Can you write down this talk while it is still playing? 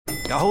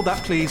Yeah, hold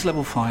that, please.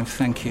 Level 5,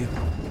 thank you.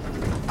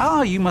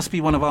 Ah, you must be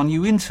one of our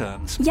new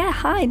interns. Yeah,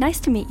 hi, nice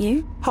to meet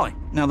you. Hi.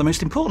 Now, the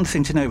most important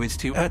thing to know is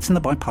to in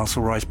the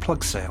Biparcel Rise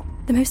plug sale.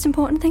 The most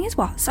important thing is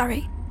what?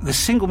 Sorry. The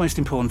single most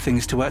important thing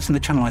is to in the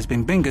Channelized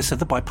Bing Bingus of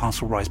the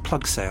Biparcel Rise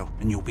plug sale,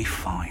 and you'll be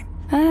fine.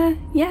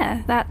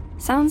 Yeah, that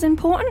sounds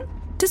important.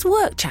 Does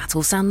work chat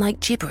all sound like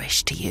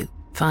gibberish to you?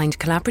 Find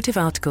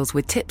collaborative articles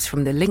with tips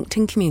from the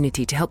LinkedIn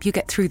community to help you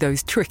get through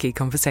those tricky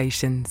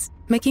conversations.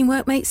 Making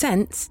work make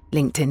sense?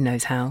 LinkedIn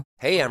knows how.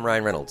 Hey, I'm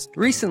Ryan Reynolds.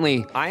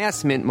 Recently, I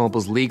asked Mint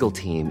Mobile's legal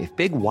team if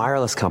big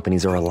wireless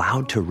companies are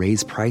allowed to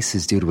raise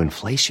prices due to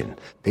inflation.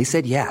 They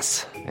said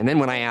yes. And then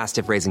when I asked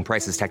if raising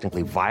prices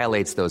technically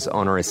violates those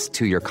onerous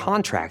 2-year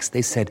contracts,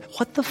 they said,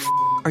 "What the f***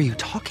 are you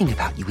talking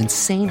about, you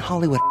insane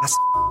Hollywood ass?"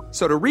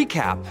 So to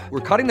recap,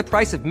 we're cutting the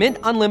price of Mint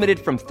Unlimited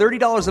from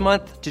 $30 a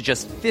month to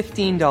just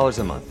 $15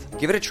 a month.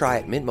 Give it a try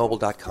at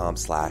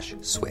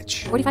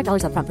mintmobile.com/switch.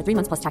 $45 up front for 3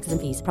 months plus taxes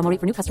and fees. Promo rate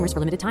for new customers for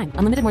limited time.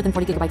 Unlimited more than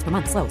 40 gigabytes per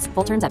month. Slows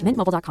full terms at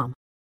mintmobile.com.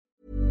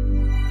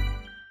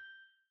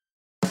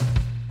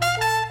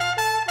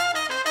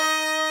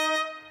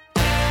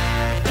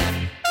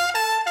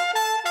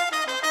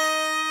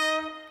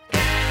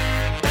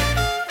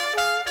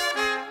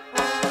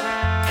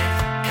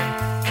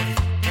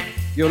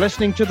 You're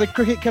listening to the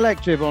Cricket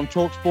Collective on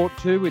TalkSport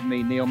 2 with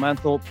me, Neil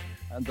Manthorpe,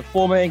 and the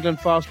former England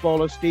fast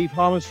bowler Steve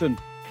Harmison,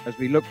 as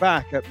we look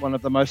back at one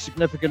of the most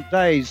significant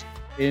days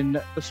in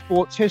the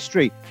sport's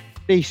history,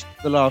 at least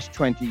the last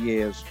 20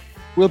 years.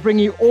 We'll bring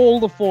you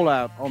all the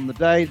fallout on the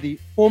day the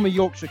former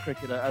Yorkshire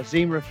cricketer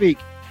Azeem Rafiq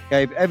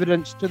gave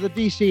evidence to the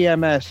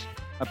DCMS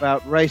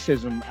about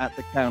racism at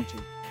the county.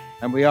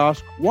 And we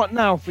ask, what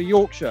now for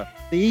Yorkshire,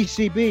 the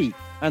ECB,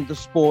 and the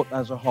sport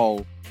as a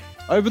whole?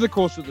 Over the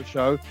course of the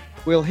show,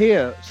 we'll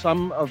hear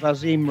some of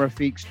Azeem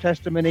Rafiq's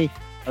testimony,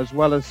 as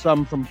well as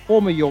some from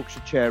former Yorkshire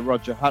chair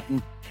Roger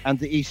Hutton and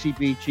the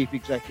ECB chief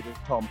executive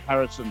Tom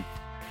Harrison,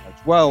 as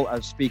well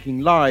as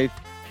speaking live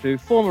to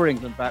former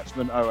England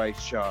batsman Oais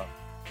Shah.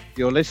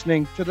 You're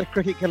listening to the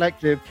Cricket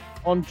Collective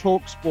on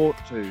TalkSport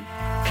 2.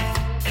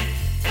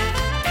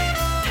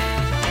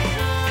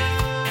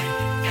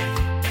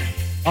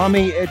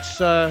 Army, it's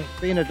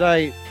been a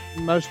day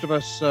most of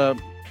us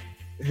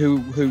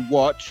who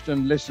watched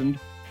and listened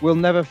will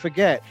never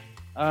forget.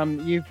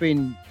 You've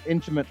been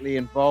intimately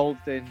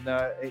involved in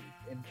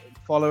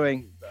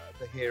following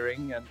the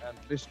hearing and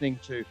listening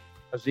to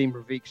Azeem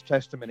Rafiq's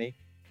testimony.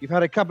 You've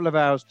had a couple of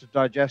hours to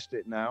digest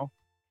it now.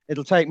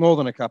 It'll take more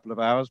than a couple of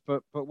hours,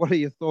 but what are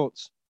your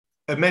thoughts?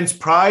 Immense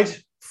pride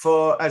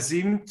for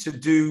Azeem to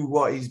do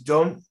what he's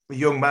done. A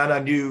young man, I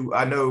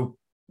know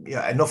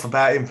enough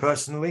about him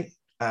personally,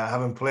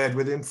 having played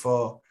with him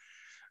for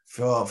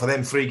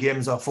them 3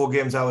 games or 4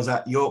 games I was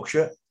at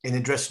Yorkshire, in the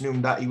dressing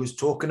room that he was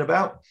talking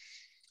about.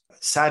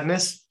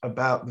 Sadness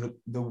about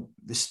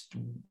this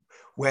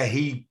where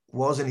he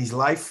was in his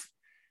life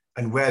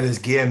and where this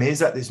game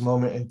is at this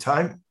moment in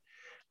time.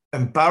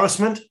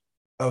 Embarrassment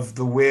of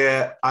the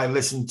way I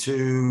listened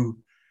to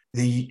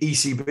the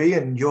ECB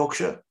in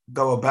Yorkshire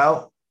go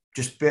about,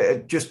 just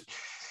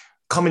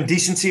common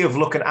decency of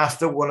looking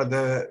after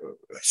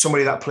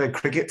somebody that played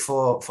cricket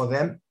for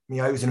them.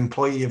 He was an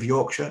employee of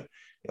Yorkshire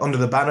under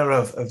the banner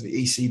of the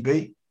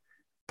ECB,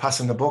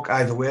 passing the buck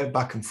either way,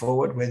 back and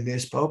forward when they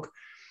spoke.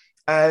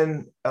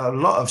 And a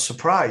lot of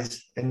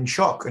surprise and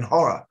shock and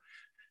horror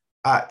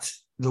at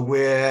the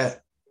way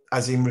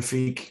Azeem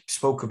Rafiq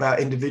spoke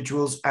about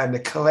individuals and the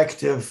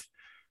collective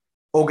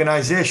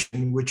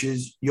organisation, which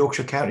is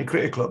Yorkshire County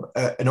Cricket Club,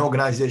 an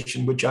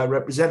organisation which I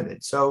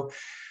represented. So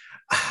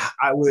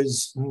I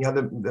was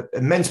the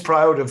immense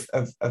proud of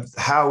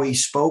how he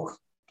spoke.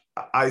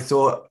 I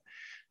thought,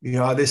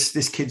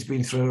 this kid's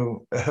been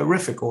through a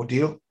horrific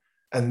ordeal,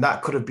 and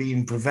that could have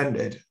been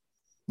prevented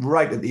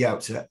right at the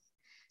outset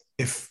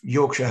if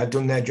Yorkshire had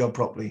done their job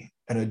properly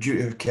and a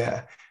duty of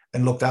care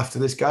and looked after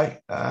this guy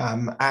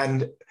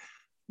and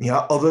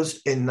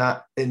others in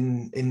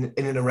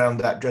and around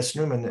that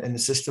dressing room and in the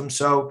system.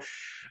 So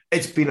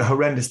it's been a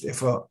horrendous day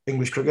for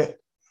English cricket.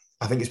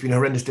 I think it's been a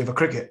horrendous day for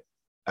cricket,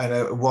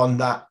 and one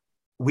that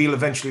we'll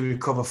eventually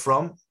recover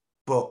from.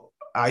 But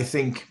I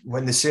think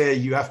when they say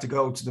you have to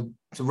go to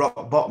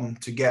rock bottom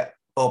to get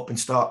up and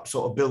start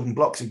sort of building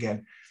blocks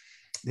again,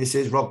 this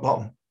is rock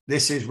bottom.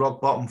 This is rock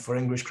bottom for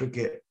English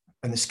cricket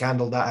and the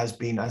scandal that has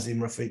been Azeem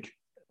Rafiq.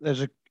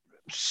 There's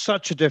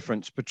such a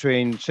difference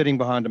between sitting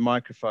behind a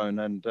microphone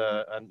and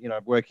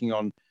working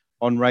on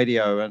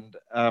radio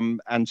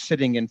and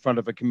sitting in front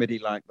of a committee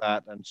like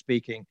that and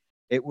speaking.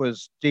 It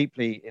was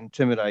deeply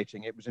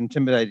intimidating. It was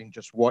intimidating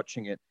just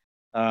watching it.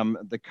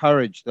 The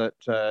courage that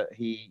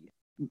he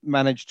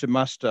managed to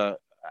muster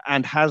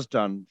and has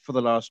done for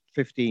the last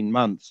 15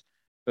 months,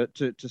 but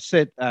to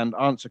sit and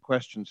answer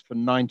questions for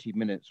 90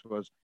 minutes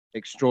was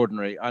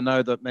extraordinary. I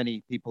know that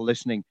many people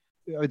listening,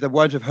 they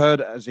won't have heard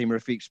Azeem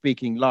Rafiq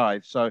speaking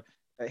live. So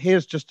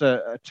here's just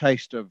a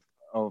taste of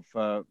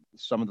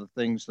some of the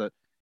things that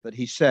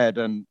he said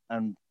and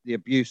the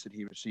abuse that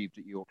he received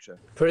at Yorkshire.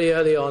 Pretty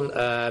early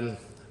on,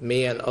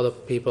 me and other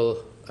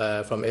people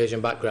from Asian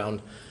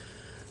background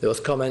There was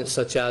comments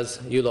such as,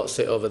 "You lot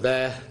sit over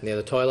there near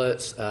the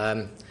toilets,"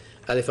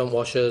 elephant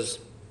washers,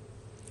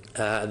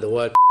 the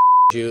word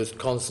used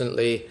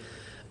constantly,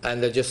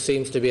 and there just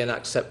seems to be an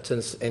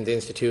acceptance in the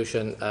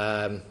institution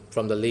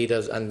from the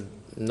leaders, and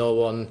no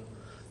one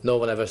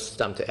ever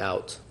stamped it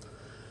out.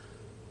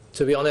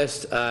 To be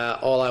honest,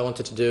 all I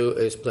wanted to do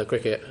is play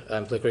cricket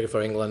and play cricket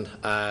for England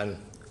and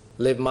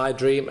live my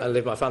dream and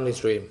live my family's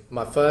dream.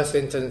 My first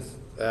instance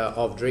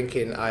of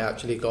drinking, I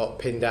actually got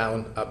pinned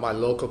down at my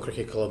local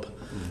cricket club,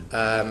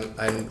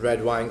 and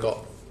red wine got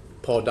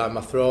poured down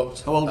my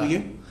throat. How old were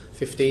you?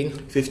 15.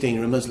 15,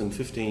 you're a Muslim,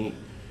 15.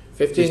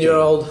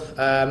 15-year-old,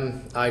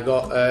 I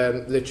got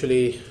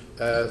literally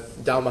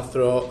down my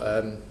throat.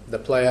 The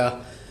player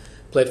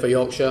played for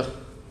Yorkshire,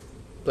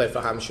 played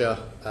for Hampshire,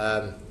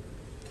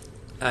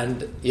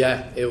 and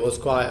yeah, it was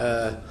quite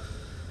a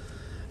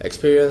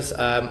experience.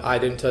 I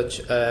didn't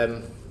touch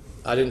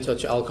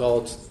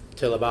alcohol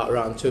till about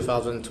around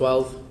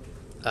 2012,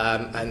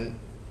 and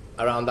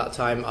around that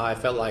time I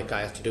felt like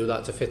I had to do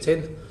that to fit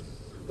in.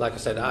 Like I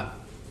said,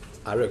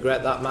 I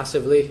regret that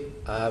massively,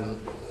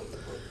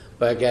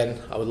 but again,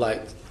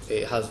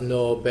 it has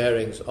no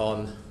bearings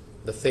on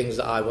the things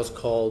that I was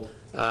called.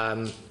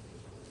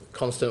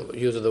 Constant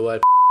use of the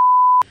word.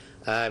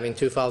 In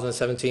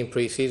 2017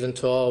 pre-season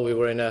tour, we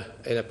were in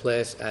a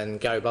place,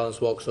 and Gary Balance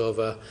walks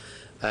over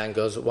and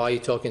goes, "Why are you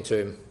talking to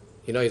him?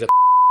 You know he's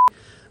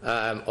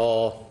a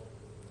or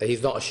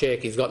he's not a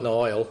sheikh, he's got no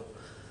oil."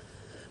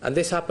 And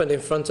this happened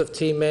in front of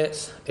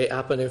teammates, it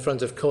happened in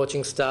front of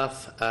coaching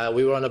staff.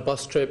 We were on a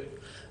bus trip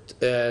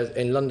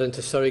in London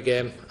to Surrey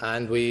game,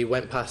 and we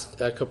went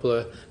past a couple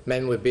of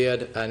men with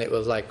beard, and it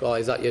was like, "Oh,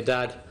 is that your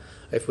dad?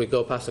 If we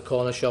go past a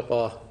corner shop,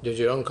 or does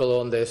your uncle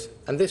own this?"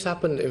 And this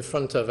happened in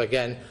front of,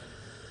 again,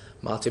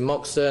 Martin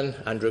Moxon,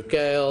 Andrew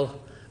Gale,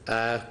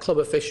 club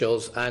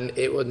officials, and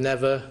it would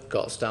never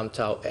got stamped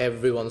out.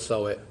 Everyone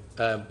saw it.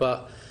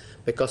 But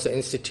because the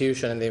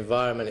institution and the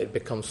environment, it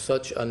becomes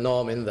such a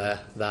norm in there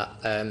that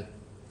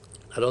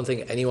I don't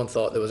think anyone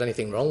thought there was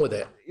anything wrong with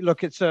it.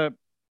 Look, it's a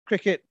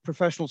cricket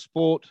professional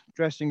sport,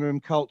 dressing room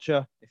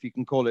culture, if you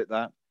can call it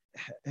that,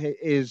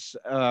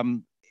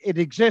 it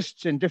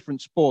exists in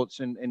different sports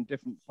in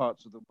different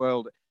parts of the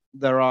world.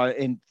 There are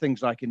in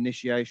things like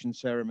initiation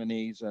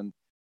ceremonies, and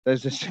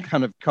there's this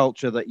kind of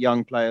culture that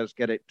young players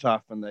get it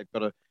tough and they've got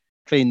to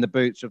clean the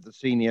boots of the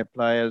senior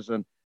players.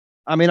 And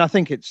I mean, I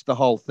think it's the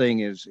whole thing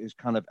is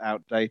kind of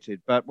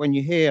outdated. But when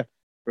you hear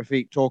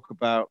Rafiq talk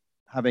about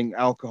having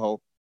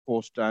alcohol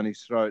forced down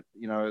his throat,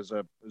 you know, as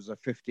a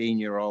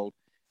 15-year-old,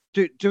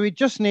 do we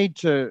just need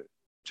to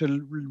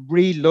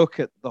re-look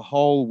at the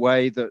whole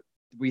way that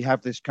we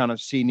have this kind of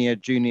senior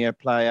junior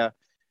player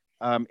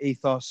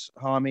ethos,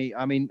 Harmy?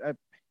 I mean, it'd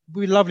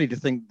be lovely to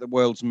think the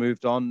world's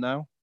moved on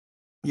now.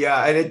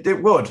 Yeah, and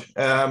it would.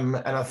 And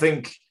I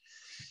think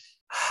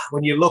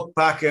when you look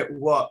back at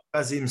what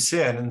Azim's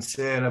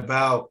saying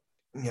about,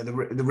 you know,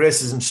 the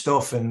racism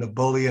stuff and the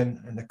bullying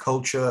and the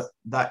culture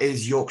that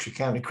is Yorkshire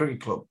County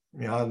Cricket Club.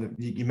 You know,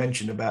 you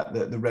mentioned about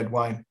the red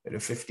wine at a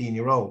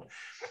 15-year-old.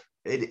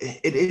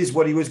 It is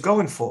what he was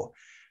going for.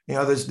 You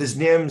know, there's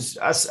names.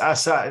 I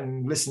sat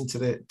and listened to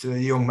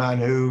the young man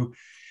who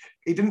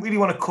he didn't really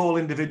want to call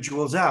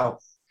individuals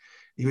out.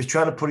 He was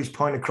trying to put his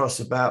point across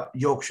about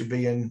Yorkshire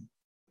being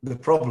the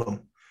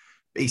problem,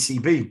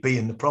 ECB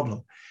being the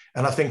problem.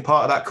 And I think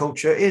part of that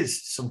culture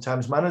is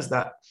sometimes manners,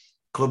 that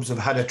clubs have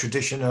had a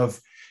tradition of,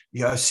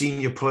 you know,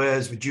 senior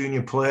players with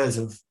junior players.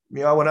 Of,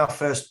 you know, when I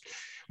first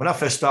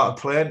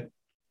started playing,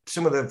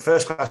 some of the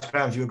first class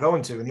grounds you were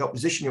going to and the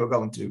opposition you were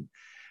going to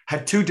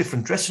had two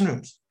different dressing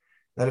rooms.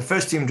 They had a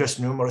first team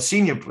dressing room or a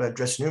senior player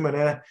dressing room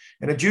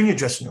and a junior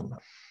dressing room.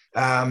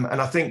 And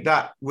I think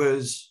that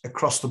was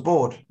across the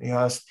board. You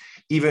know,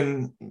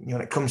 even, you know,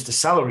 when it comes to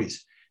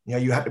salaries, you know,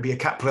 you had to be a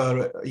cap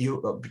player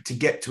to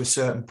get to a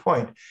certain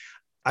point.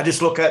 I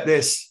just look at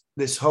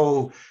this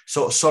whole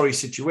sort of sorry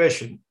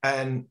situation,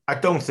 and I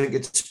don't think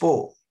it's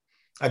sport.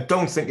 I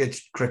don't think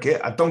it's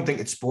cricket. I don't think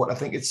it's sport. I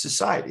think it's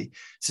society.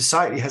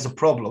 Society has a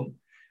problem,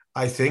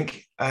 I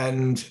think,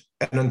 and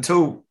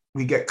until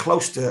we get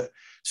close to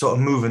sort of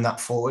moving that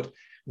forward,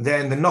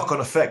 then the knock-on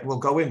effect will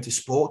go into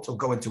sport, it'll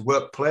go into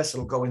workplace,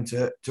 it'll go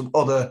into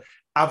other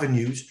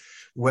avenues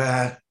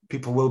where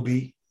people will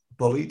be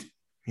bullied,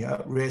 you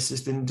know,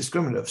 racist and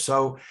discriminative.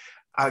 So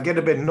I get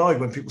a bit annoyed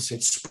when people say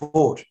it's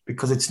sport,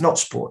 because it's not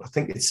sport. I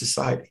think it's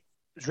society.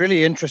 It's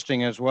really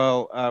interesting as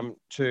well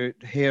to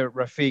hear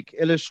Rafiq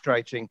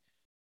illustrating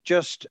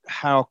just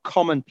how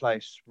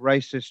commonplace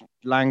racist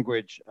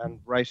language and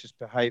racist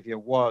behavior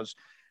was.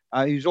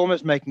 He was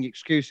almost making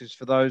excuses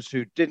for those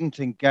who didn't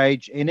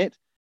engage in it,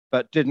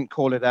 but didn't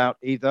call it out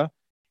either.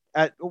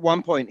 At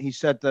one point, he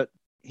said that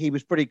he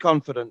was pretty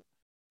confident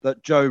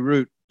that Joe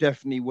Root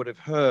definitely would have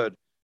heard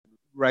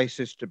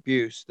racist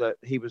abuse that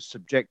he was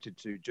subjected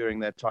to during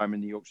their time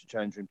in the Yorkshire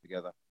change room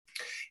together.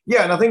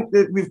 Yeah, and I think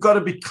that we've got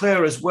to be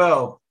clear as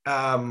well,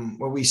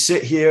 when we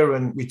sit here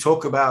and we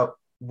talk about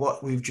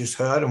what we've just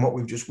heard and what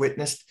we've just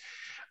witnessed,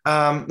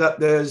 that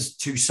there's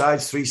two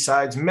sides, three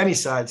sides, many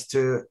sides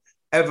to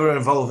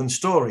ever-evolving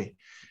story.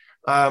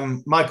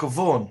 Michael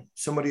Vaughan,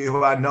 somebody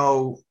who I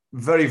know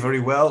very, very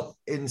well,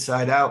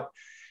 inside out,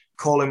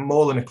 call him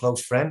more than a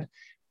close friend.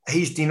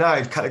 He's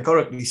denied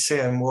categorically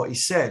saying what he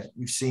said.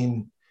 We've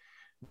seen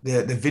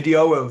the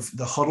video of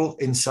the huddle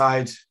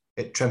inside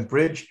at Trent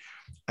Bridge.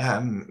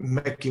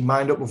 Make your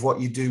mind up with what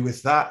you do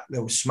with that.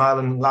 There was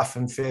smiling,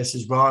 laughing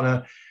faces.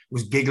 Rana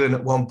was giggling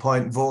at one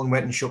point. Vaughan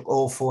went and shook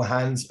all four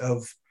hands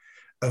of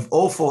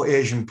all four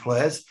Asian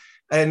players.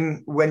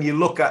 And when you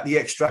look at the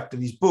extract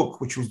of his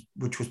book, which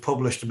was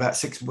published about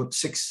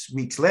 6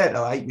 weeks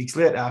later, 8 weeks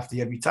later after he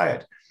had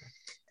retired,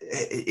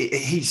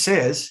 he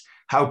says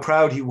how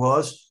proud he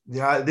was.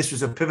 This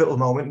was a pivotal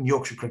moment in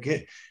Yorkshire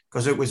cricket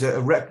because it was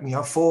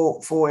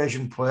four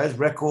Asian players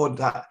record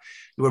that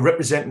they were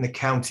representing the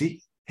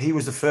county. He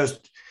was the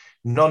first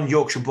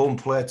non-Yorkshire-born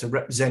player to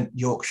represent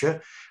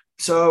Yorkshire.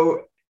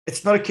 So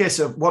it's not a case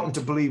of wanting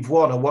to believe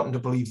one or wanting to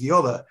believe the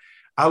other.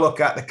 I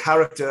look at the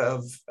character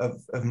of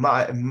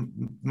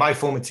my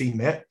former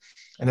teammate,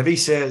 and if he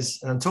says,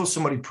 and until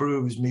somebody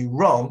proves me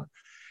wrong,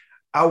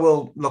 I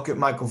will look at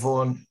Michael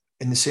Vaughan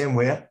in the same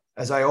way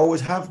as I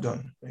always have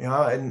done.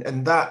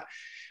 And that,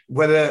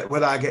 whether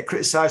I get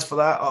criticised for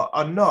that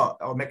or not,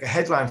 or make a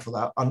headline for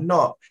that or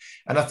not.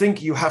 And I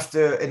think you have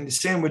to, and the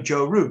same with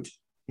Joe Root.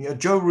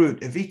 Joe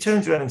Root, if he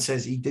turns around and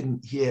says he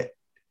didn't hear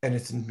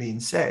anything being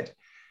said,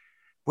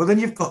 well, then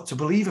you've got to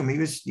believe him.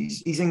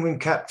 He's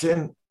England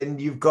captain, and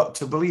you've got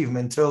to believe him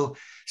until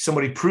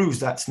somebody proves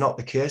that's not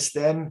the case.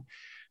 Then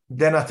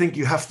I think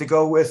you have to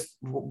go with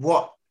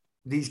what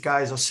these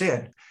guys are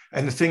saying.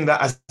 And the thing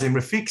that Azim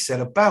Rafiq said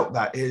about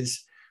that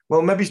is,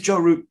 well, maybe Joe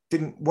Root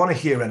didn't want to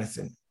hear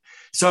anything.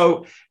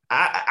 So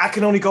I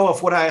can only go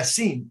off what I have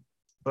seen.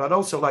 But I'd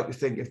also like to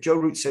think if Joe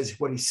Root says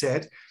what he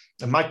said,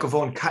 and Michael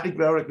Vaughan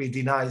categorically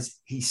denies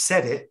he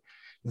said it,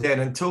 then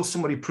until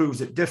somebody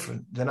proves it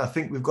different, then I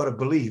think we've got to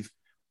believe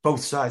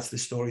both sides of the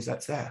stories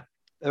that's there.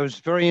 It was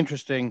very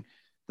interesting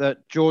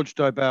that George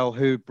Dobell,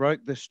 who broke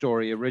this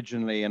story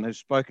originally and has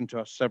spoken to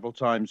us several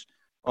times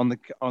on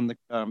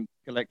the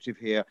collective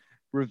here,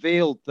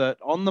 revealed that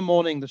on the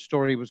morning the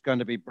story was going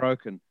to be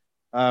broken,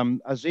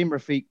 Azim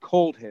Rafiq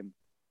called him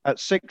at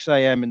 6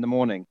 a.m. in the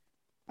morning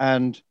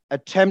and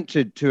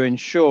attempted to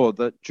ensure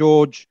that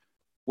George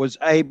was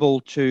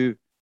able to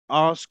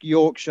ask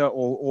Yorkshire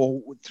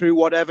or through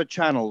whatever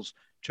channels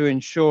to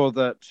ensure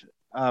that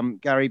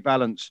Gary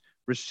Ballance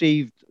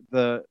received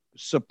the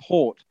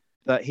support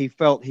that he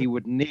felt he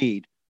would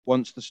need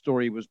once the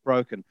story was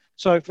broken.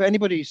 So for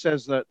anybody who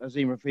says that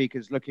Azim Rafiq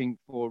is looking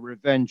for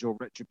revenge or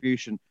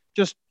retribution,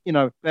 just,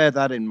 bear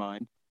that in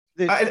mind.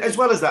 As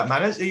well as that,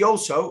 man,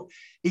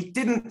 he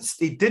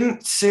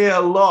didn't say a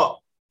lot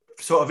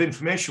sort of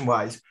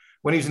information-wise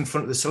when he was in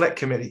front of the select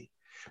committee.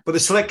 But the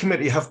select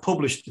committee have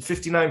published the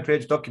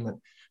 59-page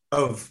document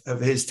of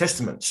his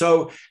testament.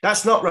 So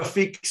that's not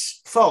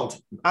Rafiq's fault.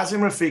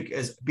 Azim Rafiq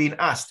has been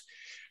asked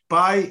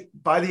by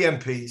the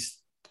MPs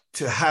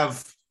to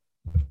have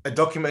a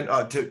document,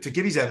 to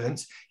give his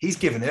evidence. He's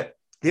given it.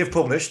 They've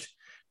published.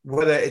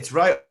 Whether it's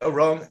right or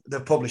wrong,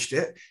 they've published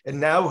it. And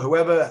now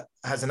whoever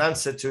has an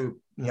answer to,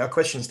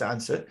 questions to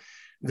answer,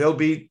 they'll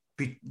be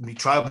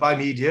trialed by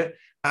media.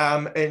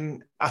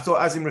 And I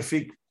thought Azim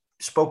Rafiq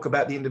spoke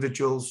about the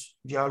individuals,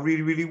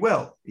 really, really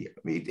well.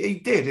 He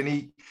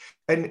did.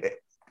 And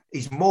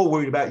he's more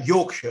worried about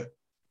Yorkshire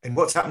and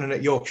what's happening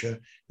at Yorkshire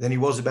than he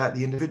was about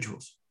the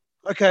individuals.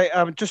 Okay,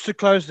 just to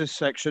close this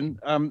section,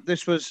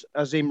 this was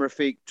Azim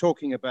Rafiq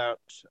talking about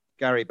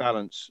Gary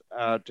Ballance,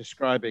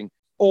 describing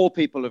all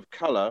people of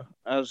colour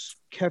as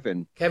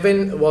Kevin.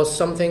 Kevin was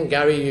something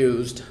Gary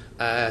used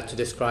to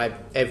describe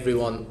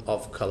everyone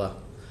of colour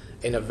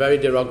in a very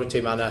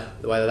derogatory manner,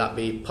 whether that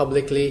be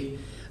publicly,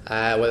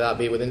 whether that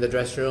be within the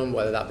dressing room,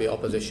 whether that be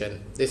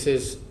opposition. This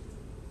is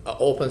an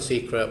open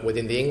secret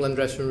within the England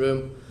dressing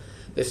room.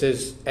 This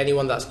is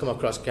anyone that's come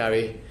across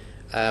Gary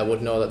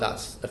would know that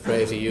that's a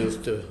phrase he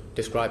used to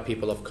describe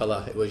people of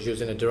colour. It was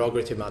used in a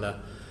derogatory manner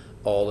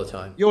all the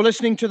time. You're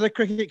listening to the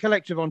Cricket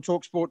Collective on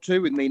TalkSport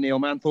 2 with me, Neil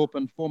Manthorpe,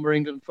 and former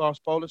England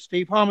fast bowler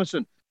Steve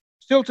Harmison.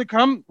 Still to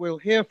come, we'll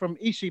hear from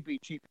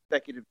ECB Chief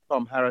Executive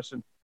Tom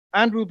Harrison,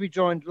 and we'll be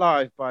joined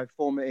live by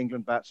former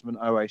England batsman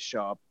Owais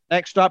Sharp.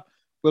 Next up,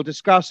 we'll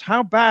discuss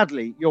how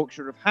badly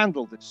Yorkshire have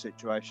handled this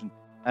situation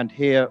and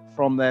hear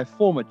from their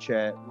former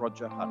chair,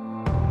 Roger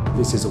Hutton.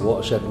 This is a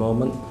watershed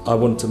moment. I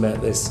want to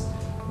make this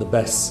the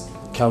best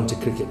county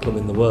cricket club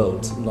in the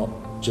world, not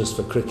just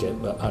for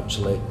cricket, but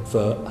actually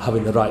for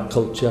having the right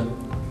culture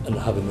and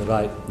having the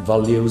right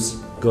values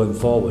going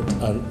forward.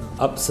 And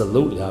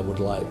absolutely, I would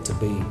like to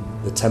be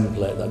the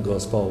template that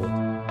goes forward.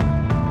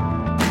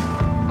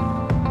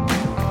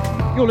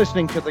 You're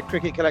listening to the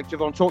Cricket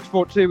Collective on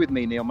TalkSport 2 with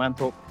me, Neil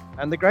Manthorpe,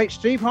 and the great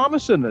Steve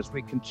Harmison, as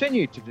we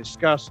continue to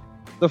discuss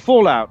the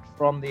fallout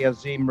from the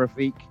Azim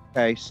Rafiq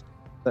case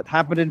that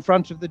happened in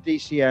front of the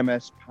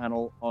DCMS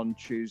panel on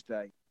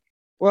Tuesday.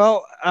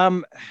 Well,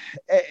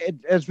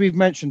 as we've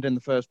mentioned in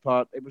the first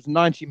part, it was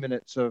 90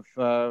 minutes of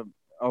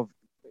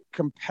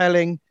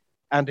compelling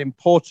and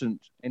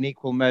important, in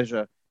equal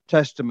measure,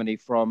 testimony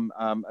from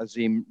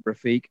Azim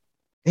Rafiq.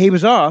 He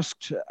was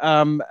asked,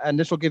 and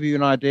this will give you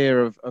an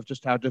idea of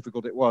just how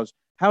difficult it was,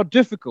 how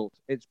difficult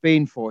it's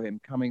been for him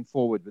coming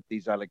forward with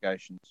these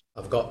allegations.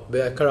 I've got a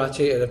bit of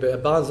karate and a bit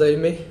of Banzai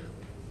in me.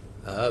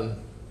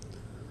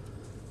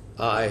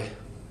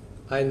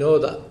 I know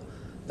that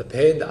the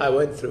pain that I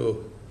went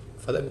through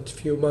for them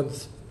few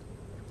months,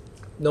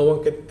 no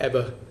one can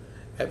ever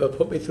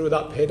put me through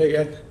that pain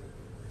again.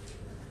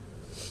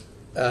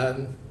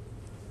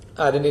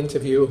 I had an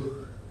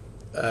interview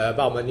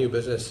about my new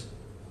business.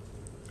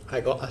 I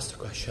got asked a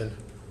question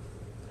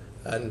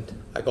and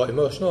I got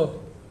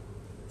emotional.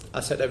 I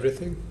said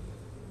everything.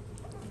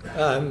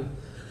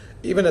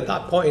 Even at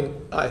that point,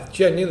 I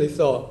genuinely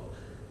thought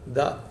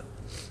that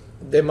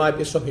there might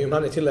be some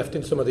humanity left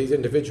in some of these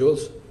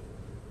individuals.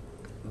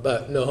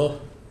 But no,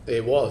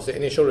 it was. The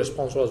initial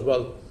response was,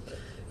 well,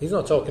 he's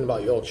not talking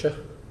about Yorkshire.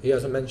 He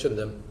hasn't mentioned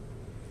them.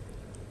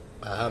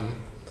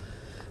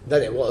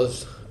 Then it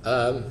was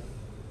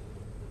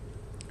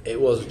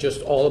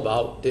just all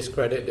about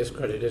discredit.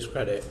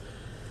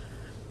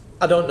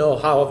 I don't know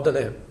how I've done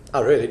it. I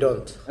really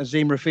don't.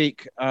 Azeem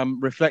Rafiq,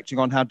 reflecting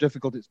on how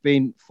difficult it's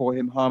been for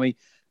him, Harmy,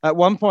 at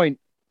one point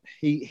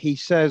he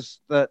says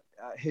that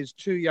his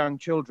two young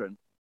children,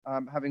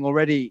 having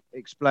already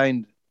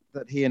explained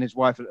that he and his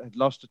wife had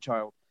lost a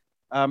child,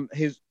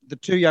 the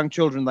two young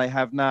children they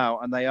have now,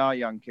 and they are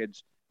young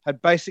kids,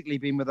 had basically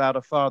been without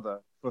a father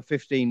for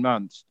 15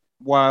 months,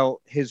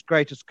 while his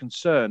greatest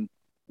concern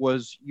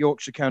was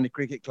Yorkshire County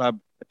Cricket Club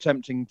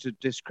attempting to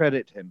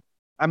discredit him.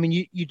 I mean,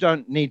 you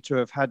don't need to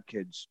have had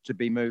kids to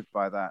be moved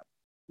by that.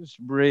 It's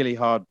really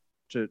hard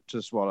to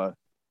swallow.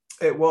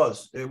 It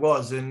was.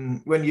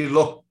 And when you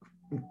look,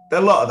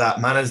 a lot of that,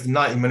 man, as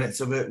 90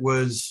 minutes of it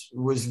was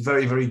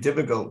very, very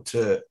difficult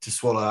to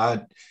swallow.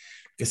 Like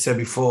I said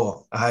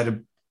before, I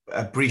had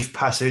a brief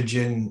passage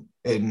in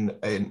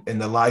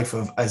the life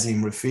of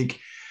Azeem Rafiq.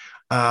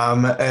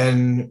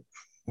 And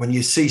when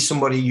you see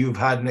somebody you've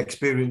had an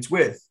experience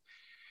with,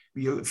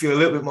 you feel a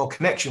little bit more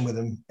connection with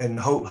him and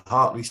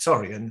wholeheartedly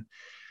sorry. And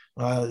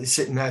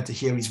sitting there to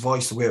hear his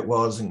voice the way it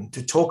was, and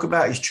to talk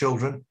about his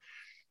children,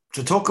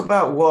 to talk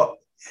about what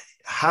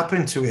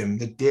happened to him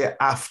the day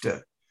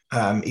after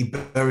he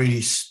buried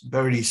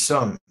his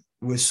son,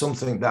 was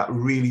something that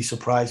really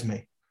surprised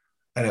me.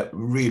 And it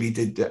really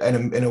did,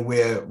 in a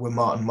way, with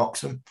Martin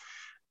Moxham.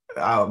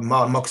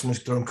 Martin Moxham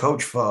was Durham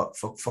coach for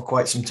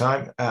quite some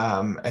time,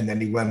 and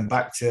then he went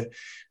back to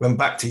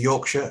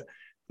Yorkshire.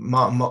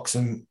 Martin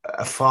Moxham,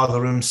 a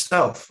father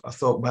himself, I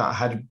thought I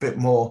had a bit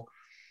more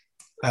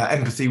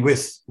empathy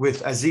with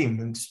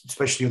Azeem, and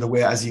especially the way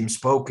Azeem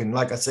spoke. And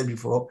like I said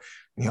before,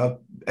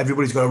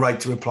 everybody's got a right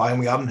to reply, and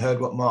we haven't heard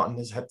what Martin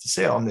has had to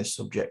say on this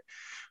subject.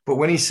 But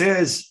when he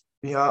says,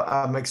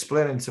 I'm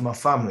explaining to my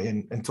family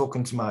and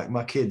talking to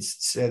my kids,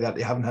 say that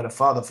they haven't had a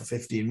father for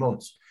 15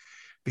 months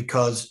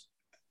because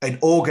an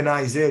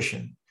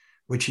organisation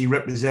which he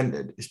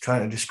represented is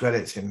trying to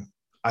discredit him,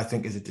 I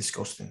think is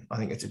disgusting. I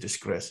think it's a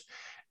disgrace.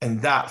 And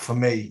that, for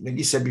me, like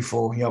you said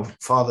before,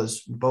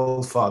 fathers,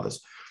 both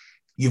fathers,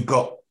 you've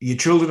got your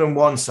children on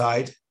one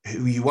side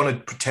who you want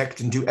to protect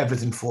and do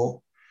everything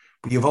for,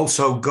 but you've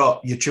also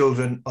got your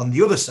children on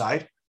the other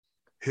side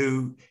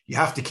who you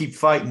have to keep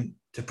fighting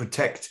to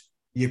protect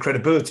your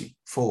credibility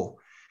for.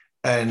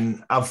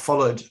 And I've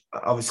followed,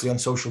 obviously on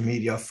social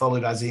media, I've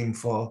followed Azeem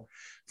for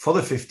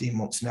the 15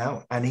 months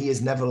now, and he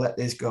has never let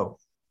this go.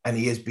 And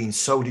he has been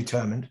so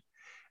determined.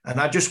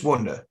 And I just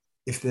wonder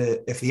if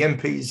the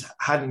MPs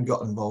hadn't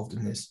got involved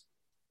in this,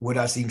 would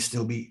Azeem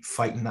still be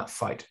fighting that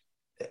fight?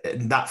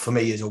 And that for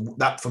me is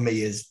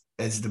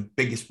the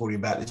biggest worry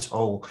about this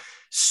whole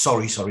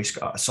sorry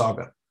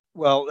saga.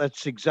 Well,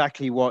 that's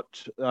exactly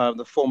what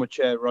the former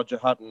chair, Roger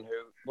Hutton,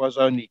 who was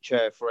only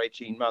chair for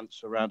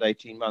around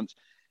 18 months,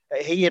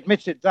 he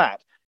admitted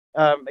that.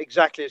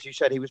 Exactly as you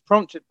said, he was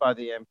prompted by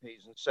the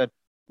MPs and said,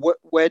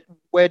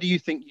 where do you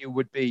think you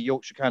would be,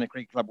 Yorkshire County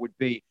Cricket Club would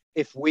be,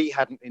 if we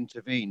hadn't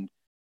intervened?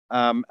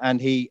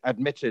 And he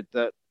admitted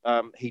that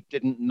he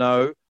didn't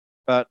know,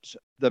 but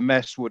the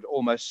mess would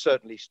almost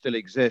certainly still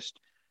exist.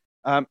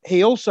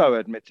 He also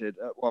admitted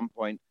at one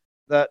point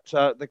that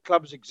the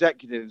club's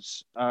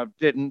executives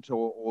didn't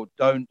or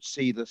don't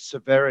see the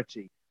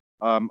severity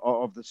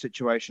of the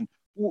situation.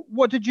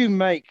 What did you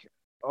make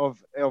of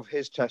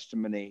his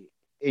testimony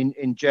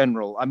in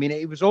general? I mean,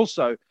 he was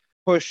also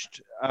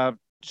pushed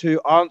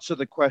to answer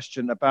the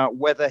question about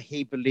whether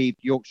he believed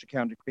Yorkshire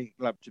County Cricket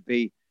Club to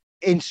be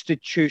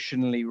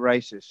institutionally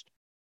racist.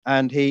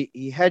 And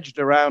he hedged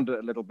around it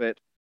a little bit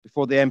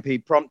before the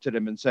MP prompted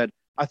him and said,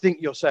 I think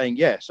you're saying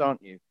yes,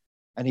 aren't you?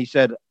 And he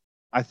said,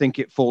 I think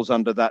it falls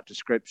under that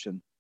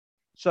description.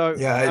 So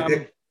yeah,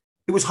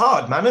 it was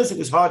hard, manners. It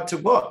was hard to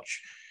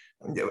watch.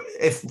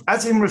 If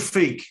Azeem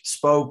Rafiq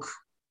spoke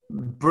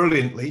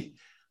brilliantly,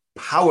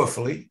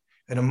 powerfully,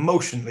 and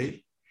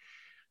emotionally,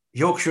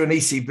 Yorkshire and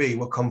ECB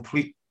were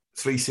complete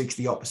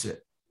 360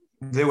 opposite.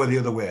 They were the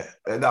other way.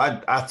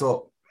 I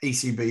thought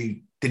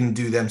ECB didn't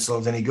do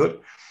themselves any good.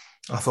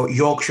 I thought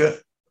Yorkshire,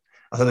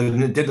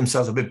 they did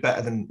themselves a bit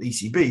better than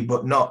ECB,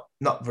 but not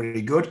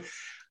very good.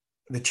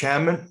 The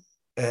chairman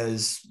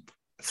has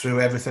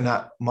threw everything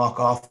at Mark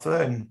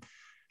Arthur and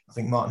I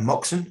think Martin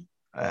Moxon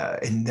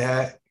in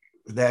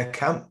their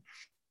camp,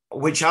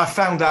 which I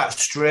found that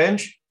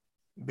strange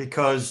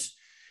because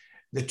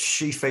the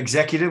chief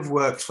executive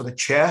works for the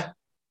chair.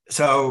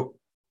 So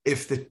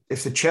if the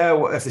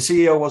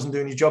CEO wasn't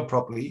doing his job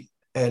properly,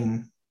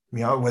 and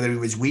whether he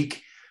was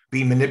weak,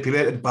 being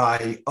manipulated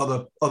by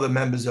other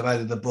members of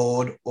either the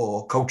board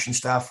or coaching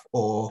staff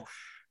or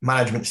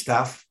management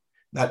staff,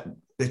 that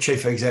the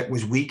chief exec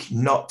was weak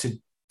not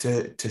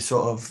to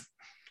sort of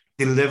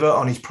deliver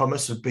on his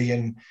promise of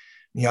being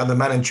the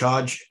man in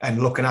charge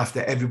and looking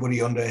after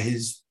everybody under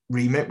his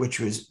remit, which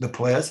was the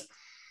players,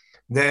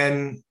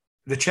 then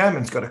the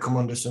chairman's got to come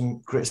under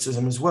some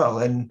criticism as well.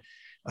 And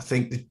I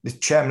think the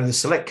chairman of the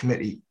select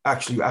committee,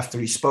 actually, after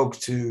he spoke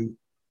to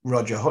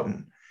Roger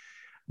Hutton,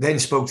 then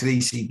spoke to the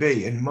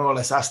ECB and more or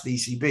less asked the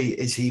ECB,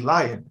 is he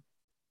lying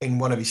in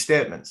one of his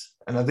statements?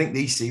 And I think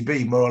the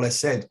ECB more or less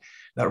said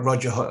that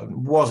Roger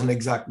Hutton wasn't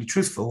exactly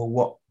truthful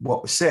with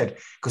what was said,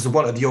 because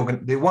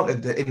they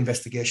wanted the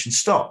investigation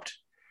stopped.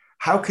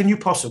 How can you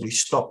possibly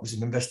stop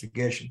this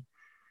investigation?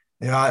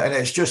 And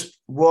it's just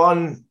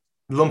one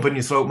lump in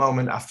your throat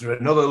moment after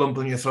another lump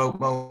in your throat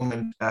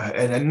moment,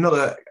 and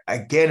another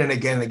again and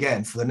again and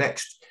again for the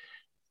next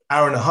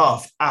hour and a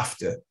half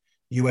after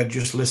you had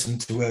just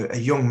listened to a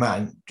young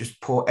man just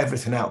pour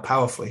everything out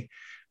powerfully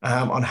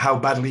on how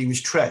badly he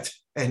was treated.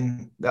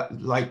 And that,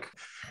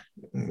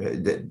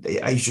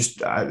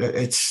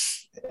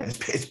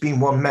 it's been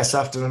one mess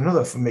after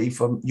another for me,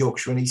 from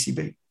Yorkshire and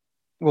ECB.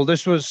 Well,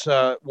 this was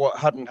what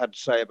Hutton had to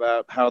say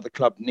about how the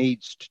club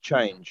needs to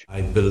change.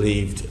 I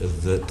believed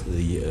that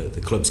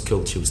the club's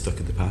culture was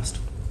stuck in the past.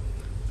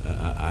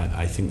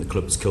 I think the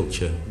club's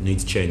culture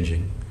needs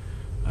changing.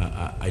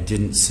 I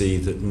didn't see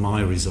that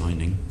my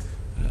resigning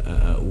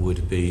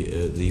would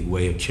be the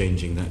way of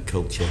changing that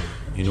culture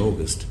in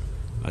August.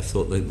 I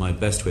thought that my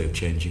best way of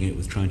changing it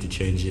was trying to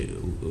change it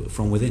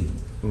from within,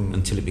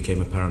 until it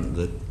became apparent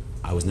that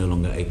I was no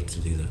longer able to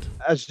do that.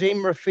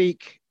 Azeem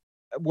Rafiq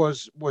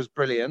was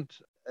brilliant.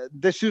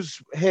 This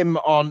is him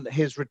on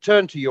his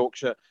return to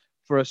Yorkshire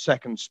for a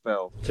second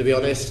spell. To be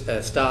honest,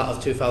 start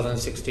of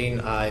 2016,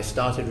 I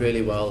started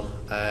really well.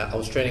 I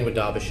was training with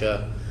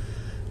Derbyshire.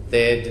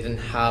 They didn't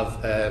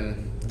have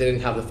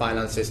the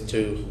finances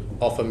to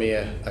offer me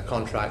a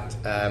contract,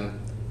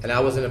 and I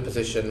was in a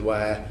position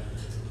where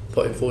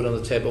putting food on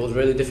the table was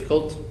really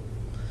difficult,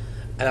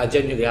 and I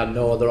genuinely had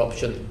no other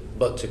option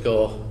but to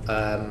go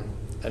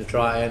and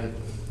try and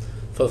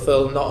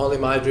fulfill not only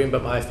my dream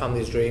but my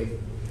family's dream.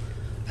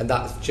 And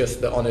that's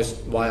just the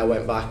honest why I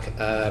went back.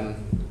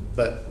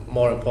 But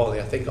more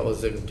importantly, I think I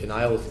was in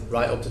denial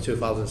right up to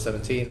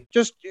 2017.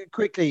 Just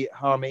quickly,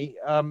 Harmy,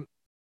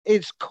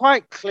 it's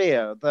quite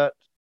clear that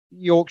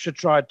Yorkshire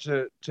tried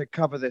to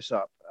cover this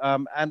up.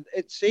 And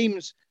it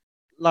seems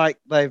like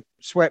they've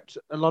swept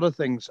a lot of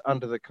things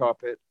under the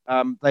carpet.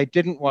 They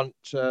didn't want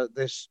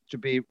this to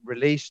be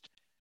released.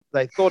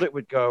 They thought it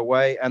would go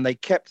away, and they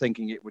kept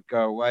thinking it would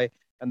go away,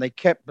 and they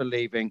kept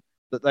believing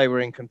that they were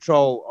in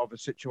control of a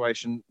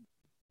situation,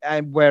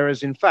 and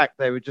whereas in fact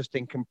they were just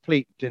in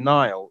complete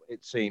denial,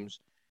 it seems.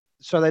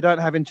 So they don't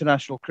have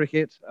international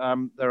cricket.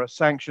 There are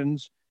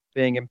sanctions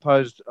being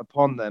imposed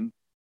upon them,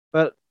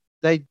 but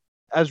they,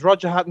 as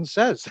Roger Hutton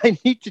says, they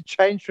need to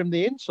change from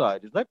the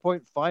inside. There's no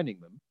point finding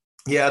them.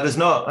 Yeah, there's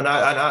not, and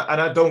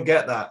I don't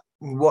get that.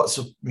 What's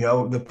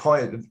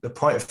the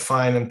point of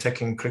fining and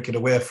taking cricket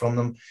away from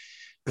them,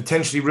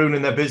 potentially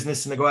ruining their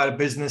business, and they go out of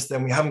business?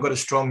 Then we haven't got a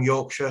strong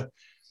Yorkshire.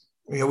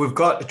 We've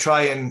got to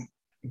try and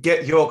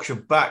get Yorkshire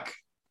back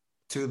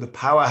to the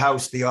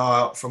powerhouse they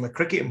are from a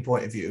cricketing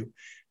point of view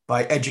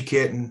by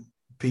educating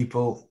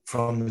people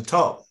from the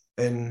top,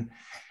 and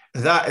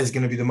that is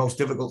going to be the most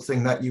difficult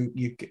thing that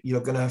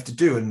you're going to have to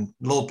do. And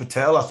Lord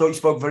Patel, I thought he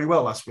spoke very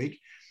well last week,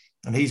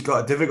 and he's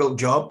got a difficult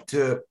job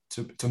to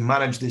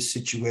manage this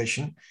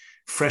situation.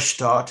 Fresh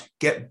start,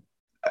 get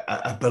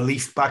a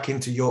belief back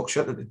into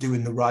Yorkshire that they're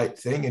doing the right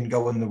thing and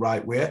going the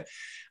right way.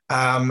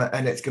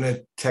 And it's going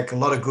to take a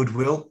lot of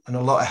goodwill and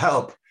a lot of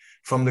help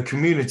from the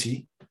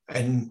community,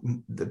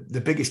 and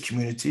the biggest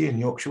community in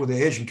Yorkshire,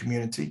 the Asian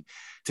community,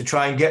 to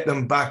try and get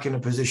them back in a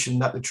position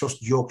that they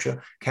trust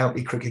Yorkshire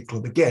County Cricket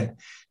Club again.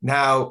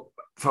 Now,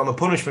 from a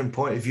punishment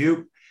point of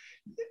view,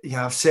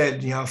 I've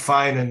said,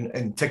 fine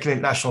and taking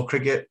international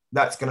cricket,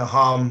 that's going to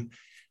harm,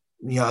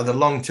 the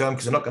long term,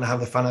 because they're not going to have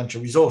the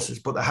financial resources,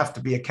 but they have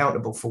to be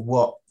accountable for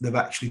what they've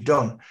actually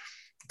done.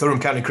 Durham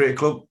County Cricket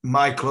Club,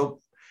 my club,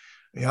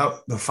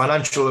 the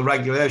financial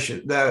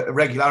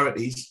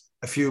irregularities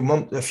a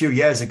few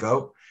years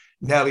ago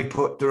nearly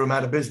put Durham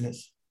out of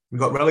business. We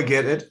got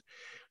relegated.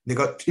 They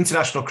got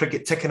international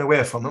cricket taken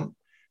away from them.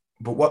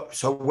 But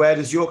where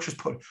does Yorkshire's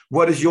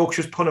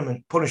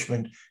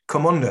punishment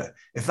come under?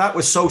 If that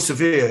was so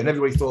severe and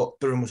everybody thought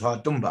Durham was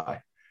hard done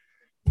by,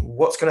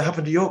 what's going to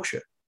happen to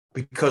Yorkshire?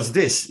 Because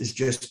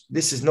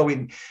it's not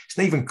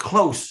even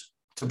close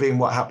to being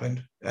what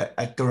happened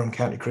at Durham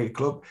County Cricket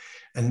Club.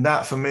 And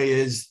that for me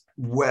is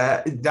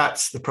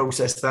that's the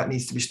process that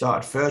needs to be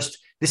started first.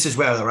 This is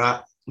where they're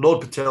at.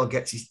 Lord Patel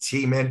gets his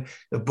team in,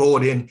 the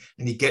board in,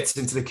 and he gets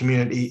into the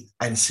community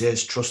and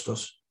says, trust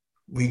us.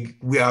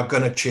 We are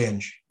going to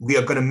change. We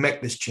are going to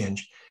make this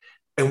change.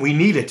 And we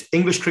need it.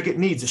 English cricket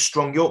needs a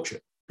strong Yorkshire,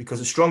 because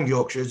a strong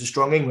Yorkshire is a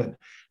strong England.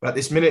 But at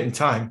this minute in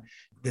time,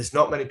 there's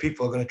not many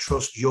people who are going to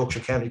trust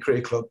Yorkshire County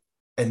Cricket Club.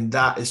 And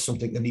that is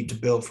something they need to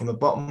build from the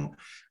bottom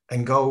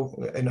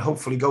and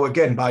hopefully go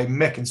again by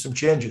making some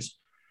changes.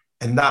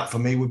 And that, for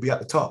me, would be at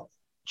the top.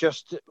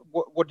 Just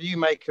what do you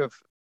make of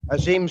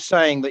Azim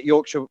saying that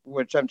Yorkshire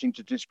were attempting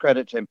to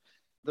discredit him?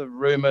 The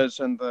rumours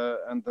and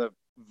the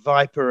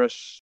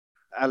viperous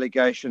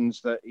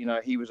allegations that,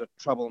 he was a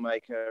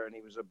troublemaker and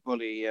he was a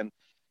bully, and,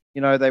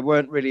 they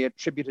weren't really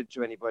attributed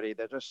to anybody.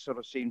 They just sort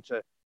of seemed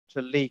to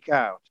leak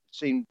out. It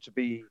seemed to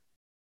be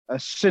a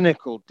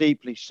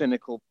deeply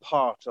cynical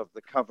part of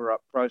the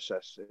cover-up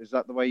process. Is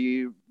that the way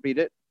you read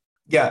it?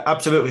 Yeah,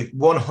 absolutely.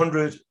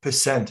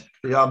 100%.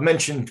 I've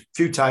mentioned a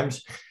few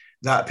times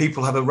that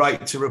people have a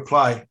right to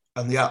reply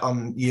on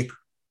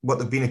what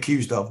they've been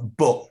accused of.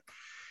 But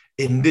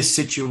in this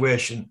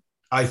situation,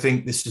 I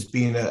think this has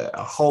been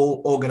a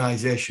whole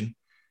organisation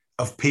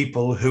of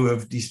people who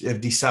have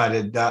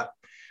decided that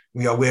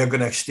we're going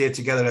to stay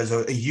together as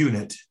a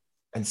unit.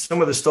 And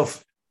some of the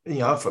stuff,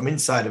 from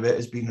inside of it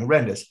has been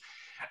horrendous.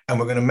 And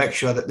we're going to make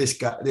sure that this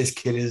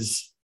kid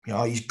is,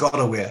 he's got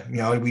away.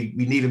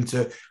 We need him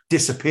to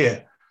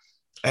disappear.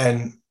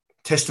 And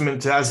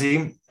testament to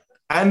Azim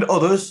and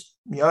others,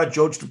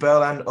 George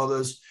Dobell and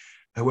others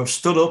who have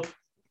stood up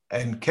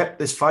and kept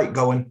this fight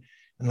going.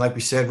 And like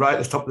we said, right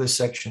at the top of this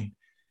section,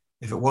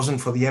 if it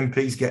wasn't for the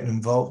MPs getting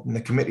involved in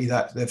the committee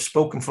that they've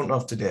spoken in front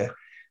of today,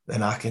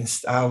 then I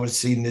would have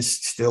seen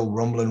this still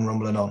rumbling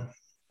on.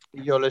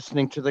 You're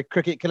listening to the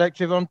Cricket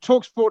Collective on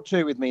TalkSport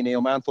 2 with me,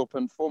 Neil Manthorpe,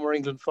 and former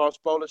England fast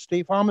bowler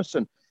Steve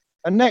Harmison.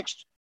 And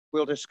next,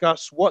 we'll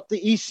discuss what the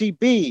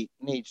ECB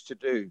needs to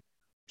do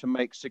to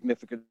make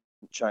significant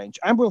change.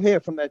 And we'll hear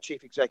from their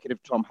Chief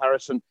Executive, Tom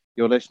Harrison.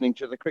 You're listening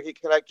to the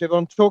Cricket Collective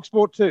on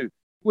TalkSport 2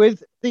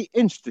 with the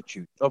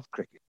Institute of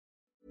Cricket.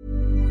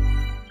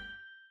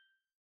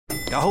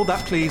 Hold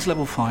that, please.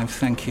 Level 5,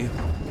 thank you.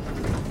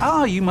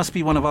 You must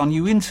be one of our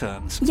new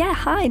interns. Yeah,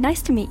 hi,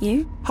 nice to meet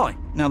you. Hi.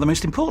 Now, the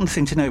most important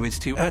thing to know is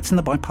to in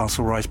the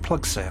Biparcel Rise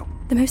plug sale.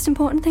 The most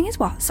important thing is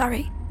what?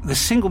 Sorry. The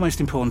single most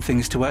important thing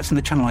is to in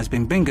the Channel Eyes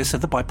Bing Bingus of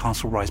the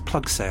Biparcel Rise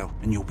plug sale,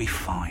 and you'll be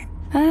fine.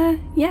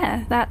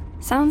 Yeah, that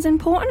sounds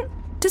important.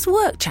 Does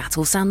work chat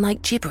all sound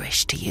like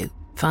gibberish to you?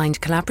 Find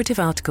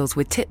collaborative articles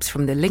with tips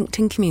from the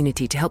LinkedIn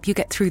community to help you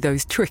get through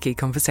those tricky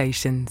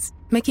conversations.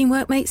 Making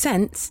work make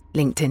sense?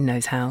 LinkedIn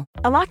knows how.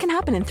 A lot can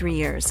happen in 3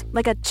 years,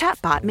 like a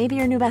chatbot may be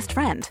your new best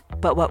friend.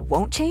 But what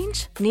won't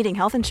change? Needing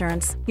health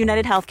insurance.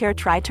 United Healthcare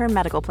Tri-Term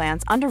Medical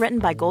Plans, underwritten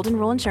by Golden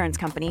Rule Insurance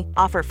Company,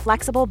 offer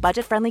flexible,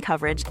 budget-friendly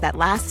coverage that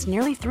lasts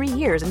nearly 3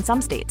 years in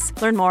some states.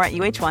 Learn more at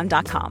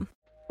uh1.com.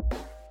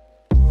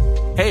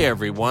 Hey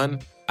everyone,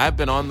 I've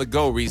been on the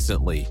go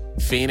recently.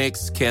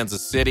 Phoenix,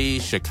 Kansas City,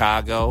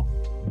 Chicago.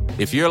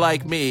 If you're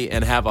like me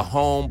and have a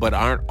home but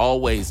aren't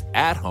always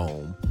at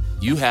home,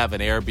 you have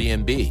an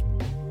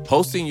Airbnb.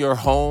 Hosting your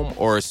home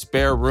or a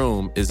spare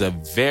room is a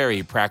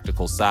very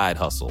practical side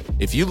hustle.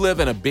 If you live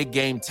in a big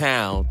game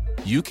town,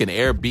 you can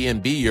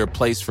Airbnb your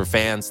place for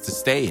fans to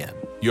stay in.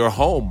 Your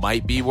home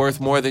might be worth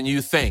more than you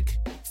think.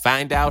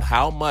 Find out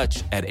how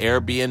much at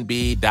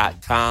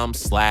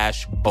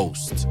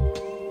airbnb.com/host.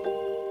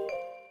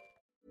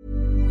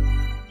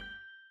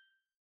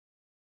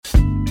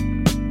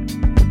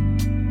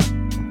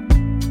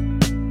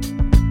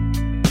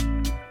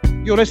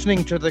 You're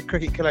listening to the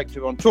Cricket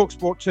Collective on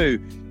TalkSport 2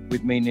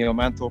 with me, Neil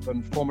Manthorpe,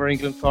 and former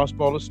England fast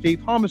bowler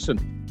Steve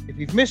Harmison. If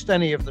you've missed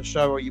any of the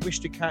show or you wish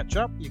to catch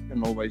up, you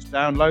can always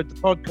download the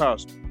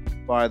podcast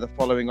via the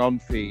following on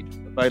feed,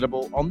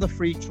 available on the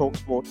free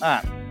TalkSport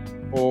app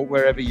or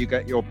wherever you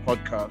get your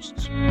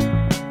podcasts.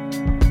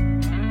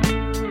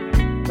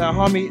 Now,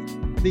 Harmy,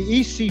 the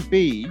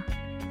ECB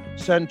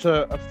sent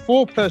a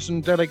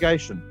 4-person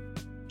delegation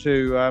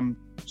to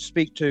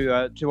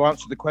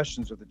answer the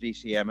questions of the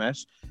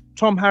DCMS.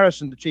 Tom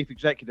Harrison, the chief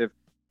executive,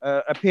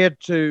 appeared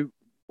to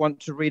want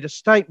to read a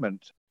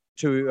statement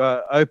to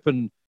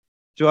open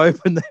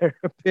their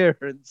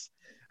appearance,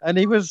 and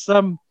he was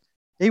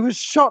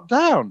shot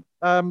down.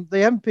 The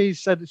MPs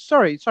said,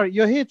 "Sorry,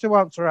 you're here to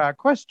answer our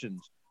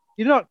questions.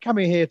 You're not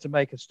coming here to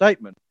make a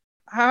statement."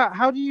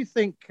 How do you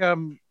think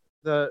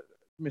the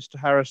Mr.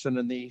 Harrison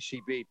and the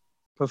ECB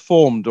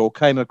performed or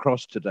came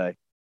across today?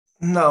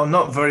 No,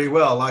 not very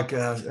well. Like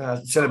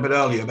I said a bit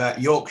earlier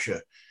about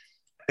Yorkshire.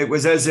 It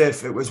was as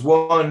if it was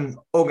one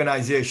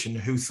organisation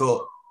who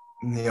thought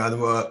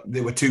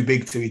they were too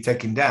big to be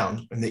taken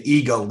down, and the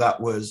ego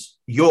that was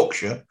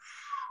Yorkshire,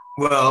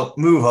 well,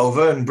 move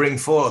over and bring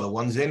 4 other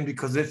ones in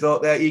because they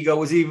thought their ego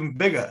was even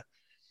bigger.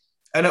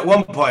 And at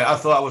one point, I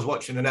thought I was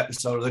watching an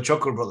episode of the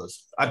Chuckle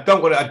Brothers. I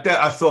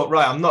thought,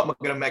 right, I'm not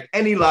going to make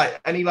any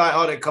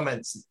light-hearted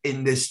comments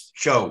in this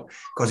show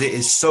because it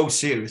is so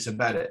serious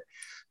about it.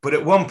 But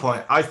at one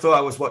point, I thought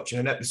I was watching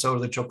an episode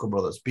of the Chuckle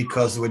Brothers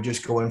because they were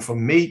just going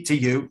from me to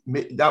you.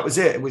 That was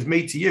it. It was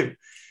me to you.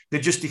 They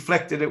just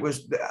deflected. It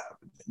was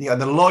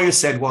the lawyer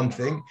said one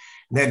thing,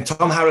 and then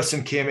Tom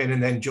Harrison came in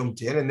and then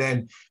jumped in, and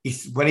then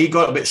when he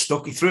got a bit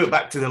stuck, he threw it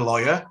back to the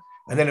lawyer,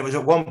 and then it was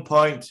at one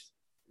point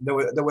they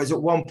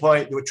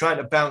were trying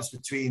to bounce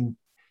between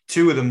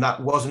two of them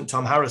that wasn't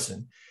Tom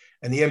Harrison,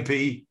 and the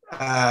MP,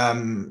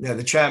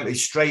 the chairman,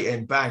 is straight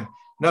in, bang,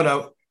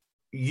 no,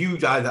 you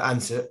either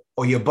answer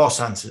or your boss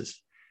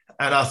answers.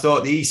 And I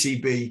thought the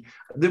ECB,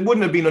 they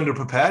wouldn't have been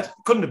underprepared,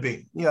 couldn't have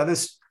been.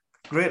 This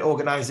great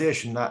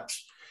organisation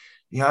that's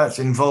it's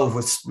involved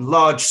with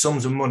large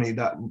sums of money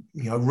that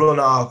run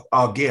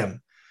our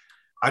game.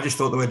 I just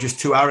thought they were just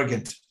too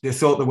arrogant. They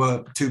thought they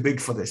were too big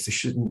for this. They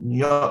shouldn't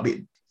not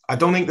be. I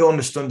don't think they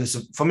understood this.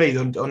 For me,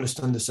 they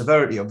understood the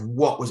severity of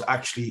what was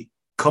actually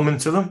coming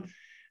to them,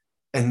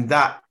 and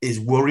that is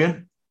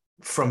worrying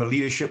from a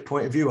leadership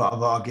point of view out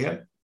of our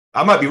game.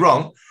 I might be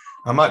wrong.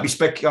 I might be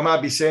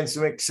seeing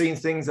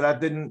things that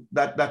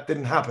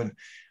didn't happen.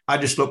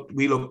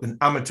 We looked an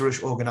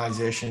amateurish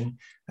organisation,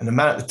 and the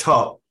man at the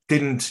top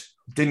didn't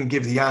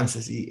give the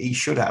answers he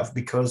should have,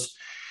 because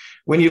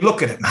when you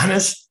look at it, man,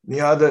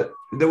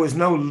 there was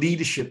no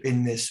leadership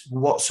in this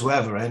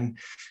whatsoever. And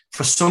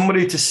for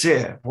somebody to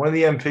say, one of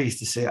the MPs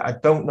to say, I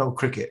don't know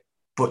cricket,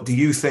 but do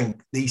you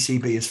think the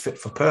ECB is fit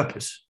for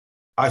purpose?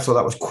 I thought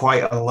that was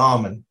quite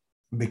alarming,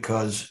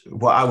 because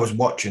what I was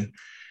watching,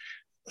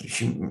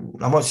 I'm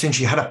not saying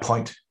she had a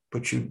point,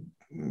 but she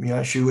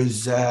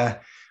was, I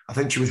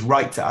think she was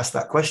right to ask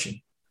that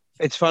question.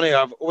 It's funny,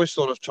 I've always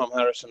thought of Tom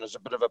Harrison as a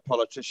bit of a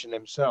politician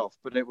himself,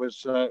 but it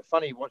was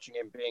funny watching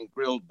him being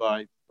grilled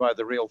by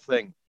the real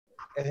thing.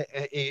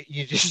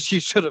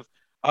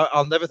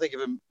 I'll never think of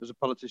him as a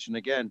politician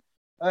again.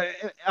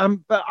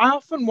 But I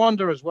often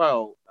wonder as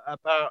well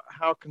about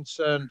how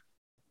concerned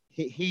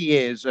he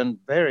is, and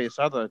various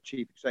other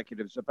chief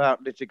executives,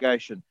 about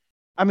litigation.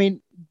 I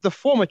mean, the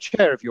former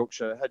chair of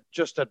Yorkshire had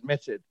just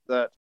admitted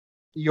that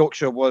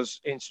Yorkshire was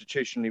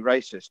institutionally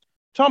racist.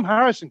 Tom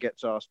Harrison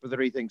gets asked whether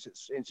he thinks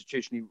it's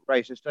institutionally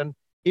racist, and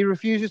he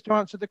refuses to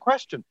answer the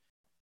question.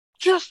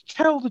 Just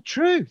tell the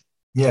truth.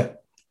 Yeah,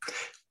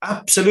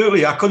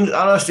 absolutely. I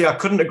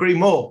couldn't agree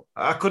more.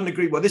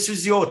 This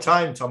is your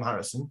time, Tom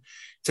Harrison,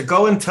 to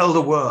go and tell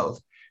the world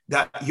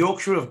that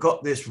Yorkshire have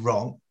got this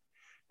wrong.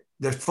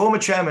 The former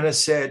chairman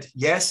has said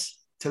yes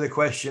to the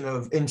question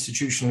of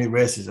institutionally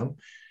racism.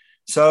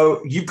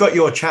 So you've got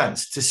your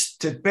chance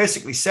to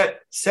basically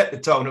set the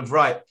tone of,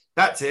 right,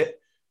 that's it.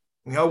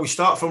 We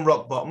start from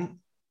rock bottom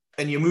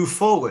and you move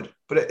forward.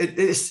 But it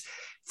is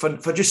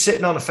for just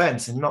sitting on a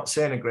fence and not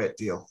saying a great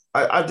deal.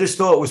 I just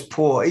thought it was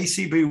poor.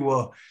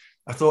 ECB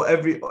I thought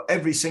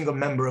every single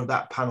member of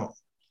that panel,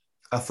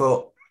 I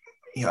thought,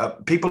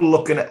 people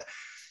looking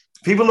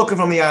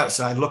from the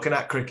outside, looking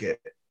at cricket,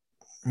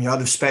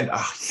 they've spent a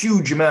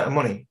huge amount of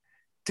money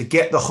to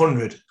get the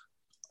 100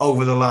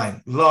 over the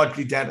line,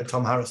 largely down to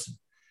Tom Harrison.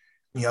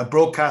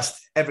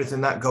 Broadcast,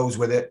 everything that goes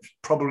with it,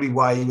 probably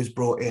why he was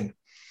brought in.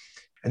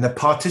 And the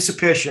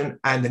participation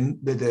and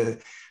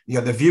the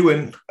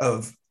viewing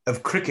of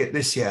cricket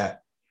this year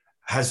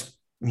has,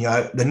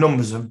 the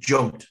numbers have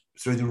jumped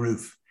through the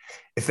roof.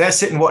 If they're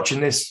sitting watching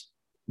this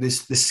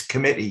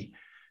committee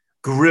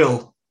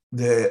grill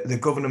the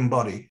governing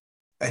body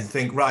and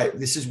think, right,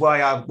 this is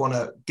why I want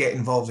to get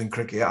involved in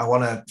cricket. I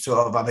want to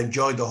I've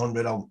enjoyed the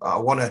 100. I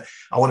want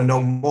to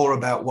know more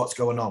about what's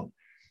going on.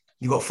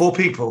 You've got 4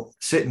 people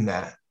sitting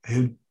there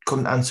who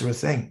couldn't answer a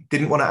thing,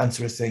 didn't want to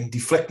answer a thing,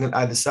 deflecting at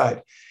either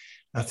side.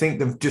 I think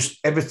they've just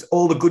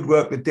all the good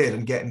work they did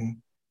and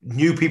getting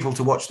new people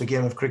to watch the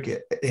game of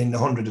cricket in the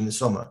 100 in the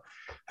summer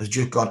has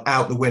just gone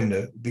out the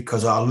window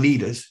because our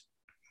leaders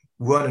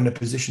weren't in a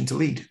position to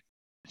lead.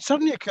 It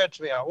suddenly occurred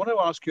to me, I want to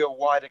ask you a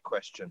wider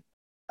question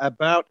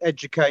about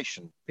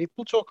education.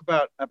 People talk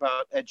about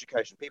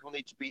education. People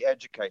need to be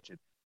educated.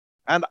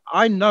 And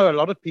I know a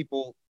lot of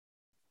people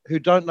who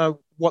don't know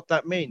what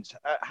that means,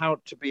 how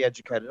to be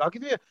educated. I'll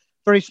give you a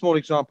very small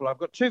example. I've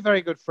got 2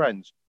 very good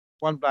friends,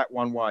 one black,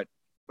 one white,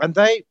 and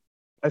they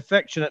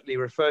affectionately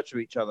refer to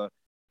each other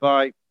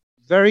by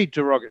very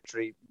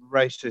derogatory,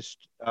 racist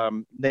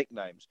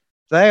nicknames.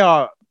 They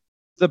are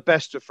the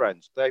best of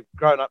friends. They've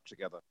grown up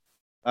together,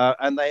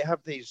 and they have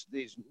these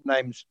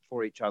names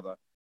for each other.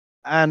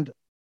 And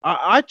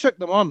I took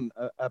them on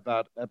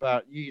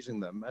about using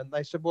them, and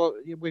they said, "Well,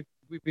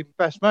 we've been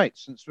best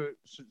mates since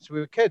we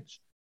were kids."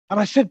 And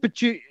I said,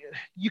 "But you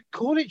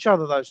call each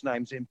other those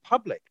names in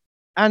public,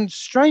 and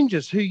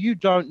strangers who you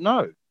don't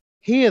know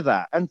hear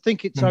that and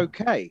think it's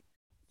okay."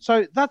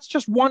 So that's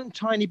just one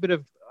tiny bit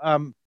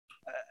of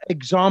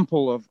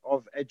example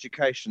of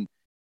education.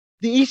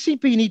 The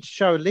ECB need to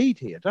show a lead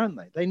here, don't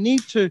they? They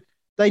need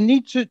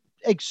to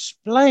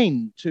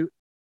explain to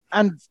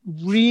and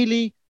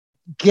really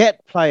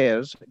get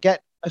players,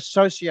 get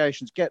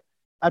associations, get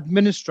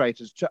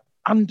administrators to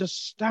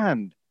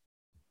understand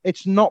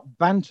it's not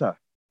banter.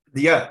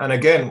 Yeah, and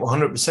again,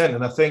 100%.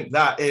 And I think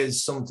that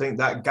is something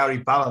that Gary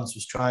Ballance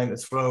was trying to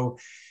throw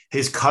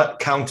his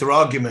counter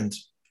argument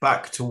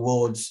back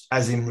towards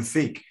Azim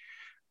Rafiq,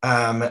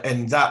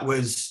 and that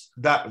was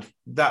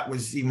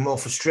even more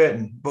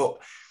frustrating.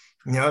 But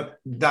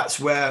that's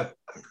where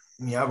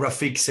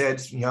Rafiq said,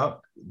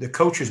 the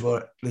coaches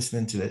were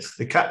listening to this.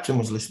 The captain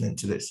was listening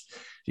to this.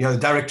 The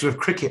director of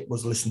cricket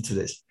was listening to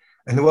this.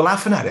 And they were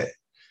laughing at it.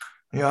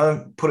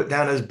 Put it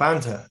down as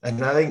banter.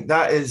 And I think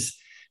that is,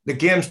 the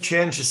game's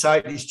changed,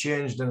 society's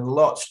changed, and a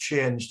lot's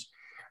changed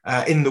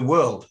in the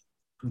world.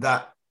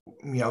 That,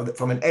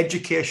 from an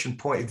education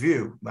point of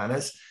view,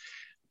 Manners,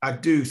 I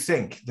do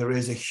think there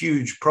is a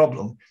huge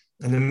problem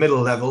in the middle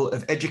level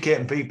of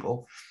educating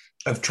people,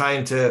 of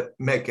trying to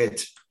make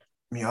it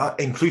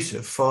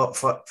inclusive for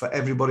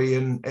everybody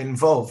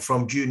involved,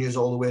 from juniors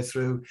all the way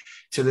through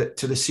to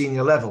the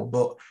senior level.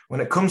 But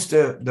when it comes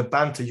to the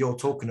banter you're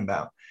talking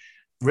about,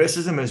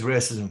 racism is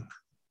racism.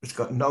 It's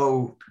got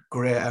no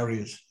grey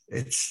areas.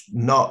 It's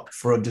not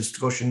for a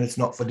discussion. It's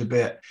not for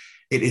debate.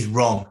 It is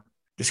wrong.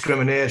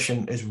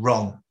 Discrimination is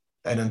wrong.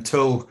 And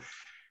until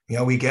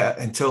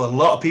until a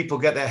lot of people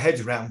get their heads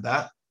around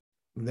that,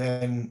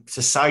 then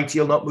society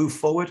will not move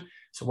forward.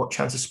 So what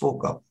chance has sport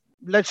got?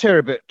 Let's hear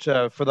a bit,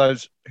 for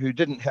those who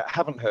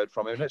haven't heard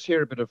from him, let's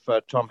hear a bit of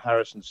Tom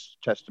Harrison's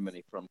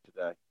testimony from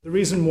today. The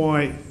reason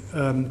why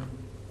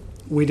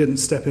we didn't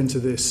step into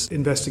this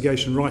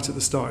investigation right at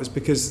the start is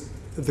because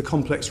of the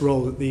complex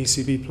role that the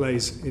ECB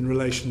plays in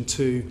relation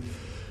to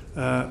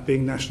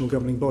being national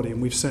governing body,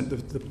 and we've sent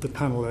the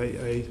panel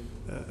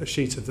a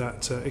sheet of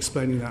that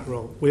explaining that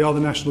role. We are the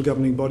national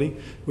governing body,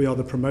 we are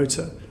the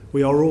promoter,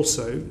 we are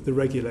also the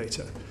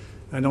regulator.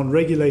 And on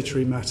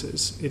regulatory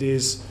matters, it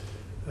is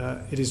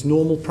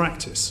normal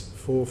practice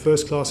for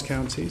first-class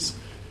counties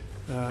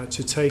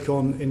to take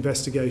on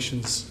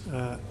investigations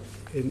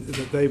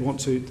that they want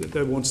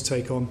to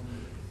take on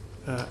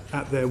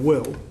at their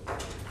will.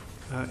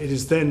 It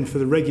is then for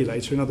the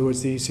regulator, in other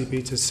words the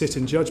ECB, to sit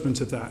in judgment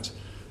of that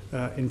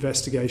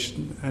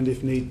investigation, and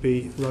if need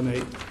be, run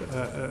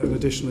an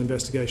additional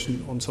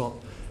investigation on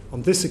top.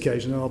 On this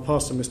occasion, and I'll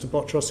pass to Mr.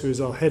 Botros, who is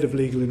our head of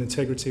legal and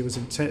integrity, was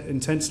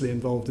intensely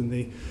involved in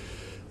the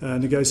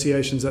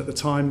negotiations at the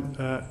time.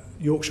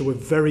 Yorkshire were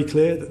very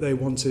clear that they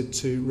wanted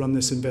to run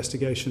this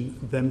investigation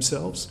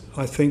themselves.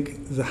 I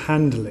think the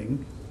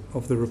handling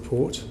of the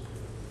report,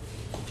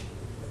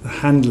 the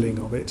handling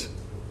of it,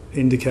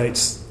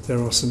 indicates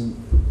there are some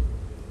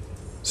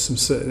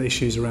certain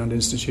issues around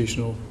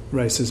institutional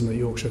racism at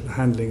Yorkshire. The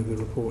handling of the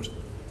report,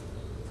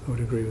 I would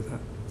agree with that.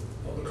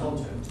 What the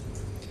content?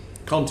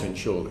 Content,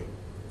 surely.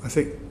 I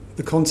think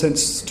the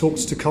content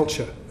talks to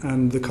culture,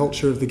 and the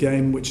culture of the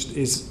game, which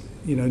is,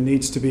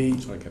 needs to be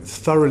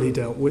thoroughly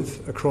dealt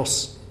with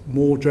across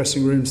more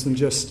dressing rooms than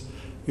just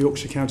the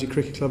Yorkshire County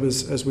Cricket Club,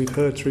 as we've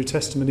heard through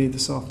testimony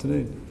this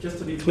afternoon. Just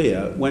to be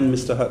clear, when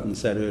Mr. Hutton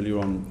said earlier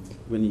on,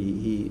 when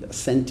he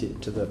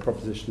assented to the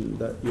proposition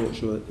that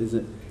Yorkshire is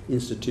an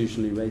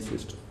institutionally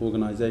racist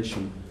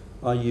organisation,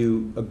 are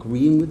you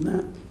agreeing with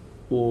that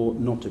or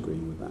not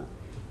agreeing with that?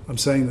 I'm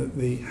saying that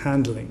the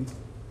handling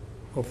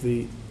of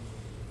the.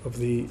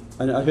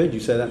 I heard you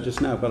say that just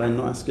now, but I'm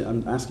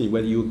asking you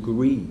whether you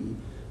agree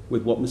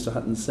with what Mr.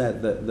 Hutton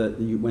said,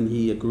 when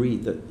he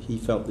agreed that he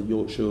felt that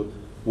Yorkshire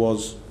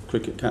was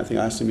cricket. I think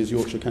I asked him, is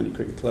Yorkshire County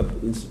Cricket Club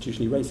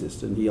institutionally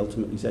racist, and he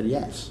ultimately said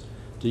yes.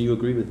 Do you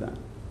agree with that?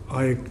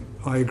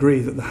 I agree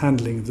that the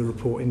handling of the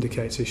report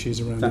indicates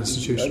issues around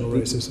institutional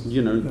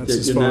racism. That's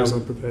as far as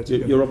I'm prepared to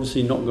go. You're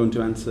obviously not going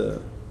to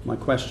answer my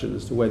question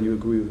as to whether you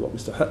agree with what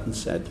Mr. Hutton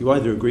said. You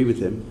either agree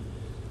with him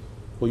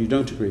or you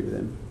don't agree with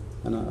him.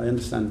 And I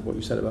understand what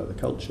you said about the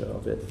culture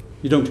of it.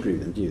 You don't agree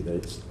with him, do you?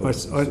 That's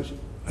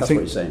what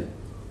you're saying.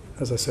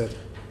 As I said,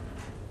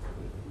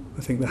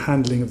 I think the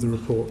handling of the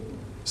report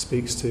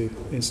speaks to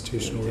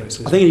institutional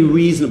racism. I think any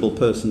reasonable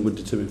person would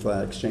determine for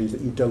that exchange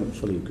that you don't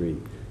fully agree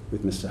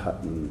with Mr.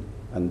 Hutton.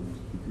 And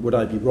would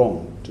I be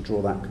wrong to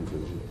draw that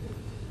conclusion?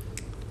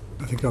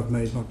 I think I've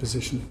made my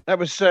position. That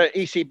was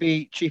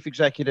ECB Chief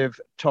Executive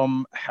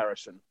Tom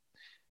Harrison.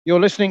 You're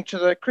listening to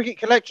the Cricket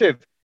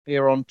Collective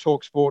here on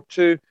TalkSport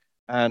 2.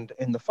 And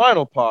in the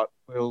final part,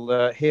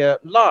 we'll hear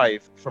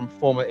live from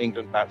former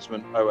England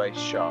batsman Owais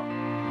Shah.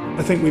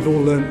 I think we've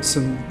all learned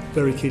some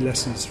very key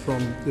lessons from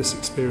this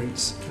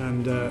experience,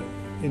 and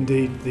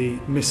indeed the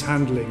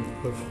mishandling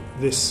of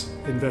this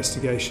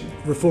investigation.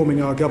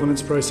 Reforming our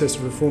governance process,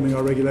 reforming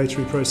our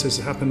regulatory process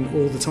happen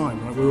all the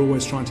time. Right? We're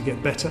always trying to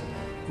get better,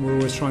 and we're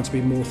always trying to be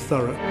more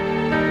thorough.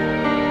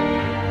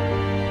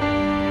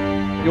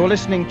 You're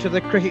listening to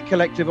the Cricket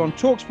Collective on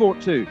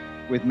TalkSport 2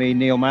 with me,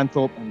 Neil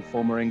Manthorpe, and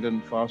former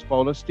England fast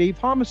bowler Steve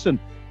Harmison.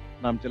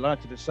 And I'm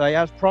delighted to say,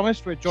 as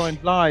promised, we're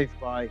joined live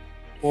by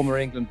former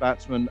England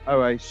batsman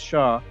Owais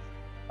Shah.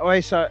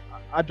 Owais,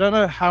 I don't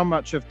know how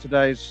much of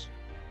today's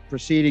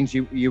proceedings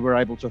you were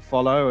able to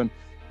follow, and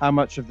how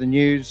much of the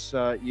news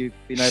you've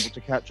been able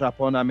to catch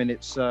up on. I mean,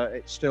 it's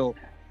still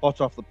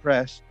hot off the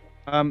press,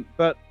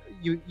 but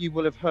you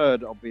will have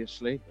heard,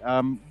 obviously.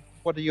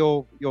 What are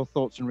your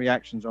thoughts and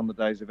reactions on the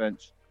day's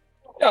events?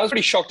 Yeah, I was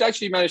pretty shocked. I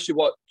actually managed to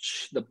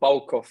watch the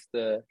bulk of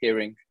the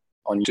hearing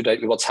on to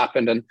date with what's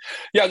happened. And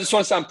yeah, I just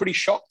want to say I'm pretty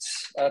shocked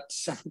at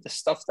some of the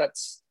stuff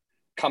that's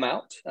come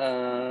out,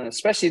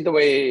 especially the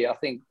way I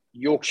think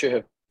Yorkshire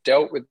have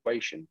dealt with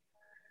situation.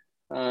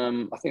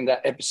 I think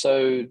that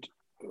episode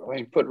I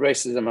mean, put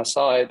racism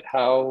aside,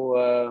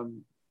 how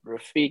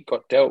Rafiq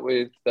got dealt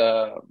with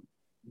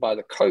by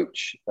the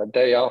coach the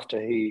day after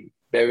he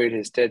buried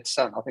his dead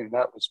son. I think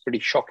that was pretty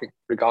shocking.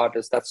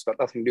 Regardless, that's got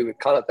nothing to do with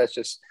colour. That's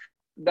just,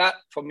 that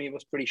for me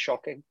was pretty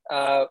shocking.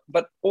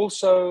 But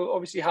also,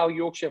 obviously, how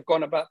Yorkshire have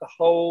gone about the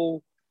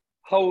whole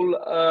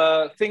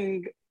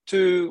thing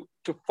to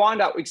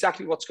find out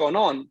exactly what's going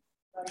on,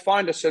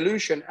 find a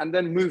solution, and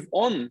then move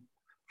on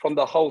from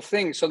the whole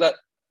thing, so that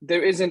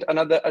there isn't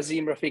another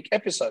Azeem Rafiq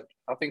episode.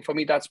 I think for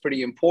me that's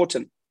pretty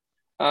important.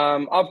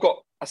 I've got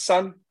a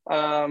son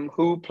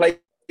who plays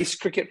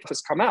cricket,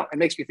 has come out, and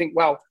makes me think,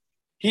 well,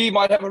 he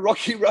might have a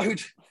rocky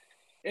road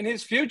in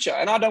his future,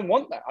 and I don't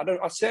want that.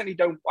 I certainly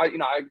don't. I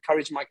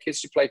encourage my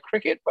kids to play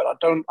cricket, but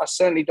I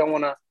certainly don't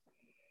want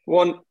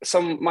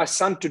my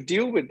son to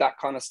deal with that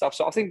kind of stuff.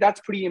 So I think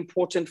that's pretty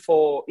important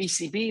for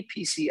ECB,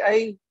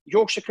 PCA,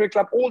 Yorkshire Cricket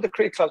Club, all the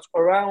cricket clubs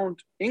around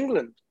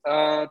England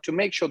to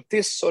make sure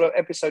this sort of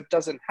episode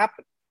doesn't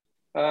happen.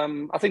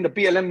 I think the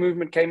BLM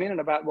movement came in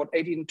about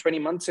 18, 20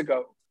 months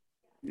ago.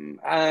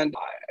 And,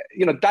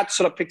 that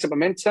sort of picked up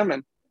momentum,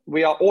 and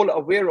we are all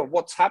aware of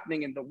what's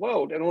happening in the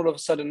world. And all of a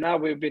sudden now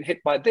we've been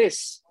hit by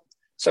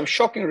some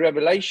shocking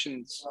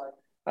revelations.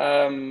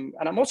 And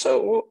I'm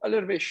also a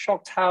little bit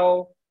shocked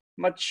how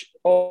much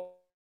or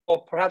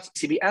perhaps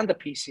PCB and the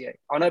PCA.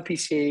 I know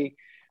PCA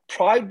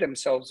pride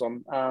themselves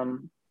on,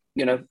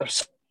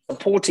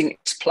 supporting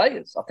its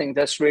players. I think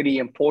that's really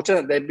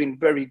important. They've been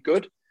very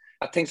good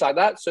at things like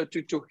that. So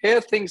to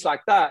hear things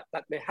like that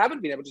they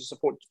haven't been able to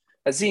support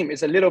Azeem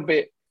is a little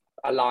bit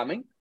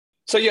alarming.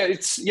 So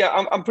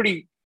I'm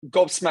pretty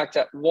gobsmacked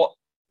at what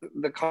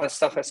the kind of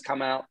stuff has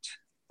come out.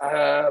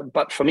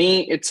 But for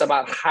me, it's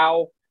about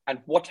how and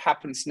what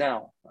happens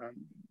now.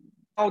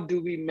 How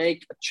do we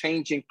make a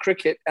change in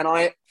cricket? And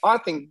I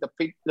think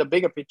the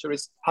bigger picture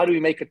is, how do we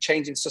make a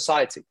change in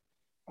society?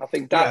 I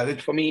think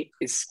that for me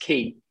is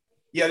key.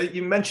 Yeah,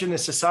 you mentioned the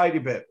society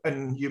bit,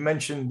 and you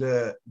mentioned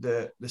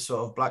the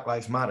sort of Black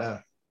Lives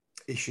Matter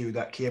issue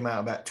that came out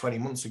about 20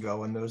 months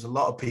ago, and there was a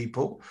lot of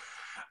people,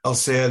 I'll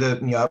say,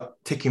 that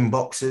ticking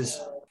boxes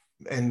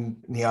and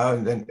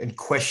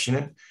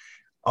questioning,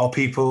 are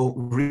people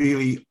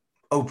really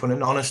open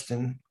and honest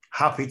and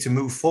happy to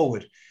move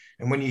forward?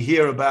 And when you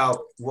hear about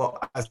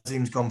what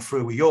Azeem's gone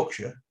through with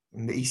Yorkshire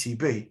and the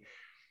ECB,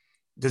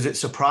 does it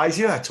surprise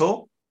you at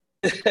all?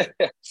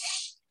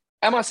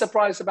 Am I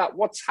surprised about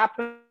what's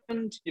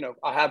happened?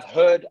 I have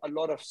heard a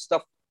lot of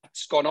stuff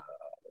that's gone on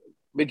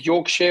with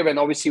Yorkshire, and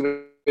obviously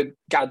with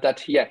Gad, that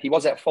he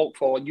was at fault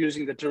for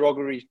using the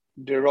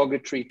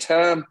derogatory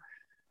term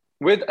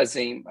with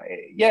Azeem.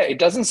 Yeah, it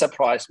doesn't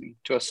surprise me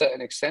to a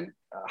certain extent.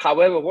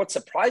 However, what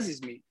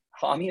surprises me,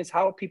 Harmy, is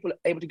how are people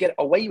able to get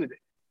away with it.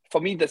 For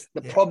me,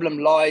 the problem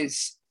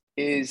lies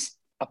is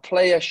a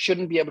player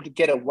shouldn't be able to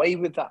get away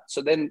with that.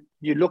 So then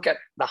you look at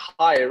the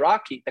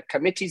hierarchy, the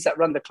committees that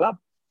run the club,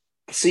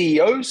 the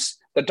CEOs,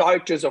 the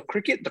directors of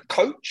cricket, the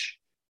coach.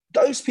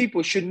 Those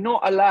people should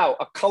not allow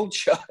a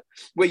culture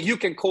where you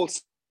can call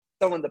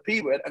someone the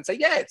P word and say,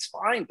 yeah, it's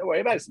fine, don't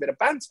worry about it, it's a bit of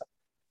banter.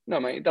 No,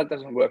 mate, that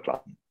doesn't work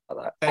like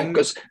that.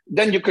 Because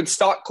then you could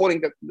start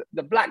calling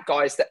the black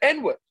guys the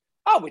N-word.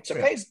 Oh, it's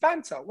okay, it's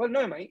banter. Well,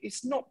 no, mate,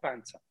 it's not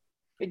banter.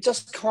 It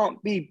just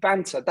can't be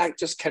banter. That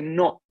just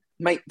cannot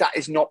that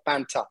is not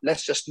banter.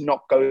 Let's just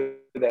not go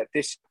there.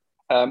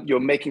 You're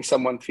making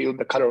someone feel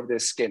the color of their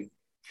skin.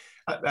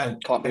 And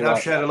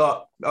I've shared a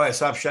lot.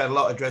 I've shared a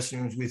lot of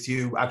dressing rooms with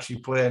you, actually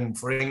playing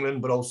for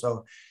England, but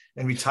also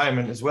in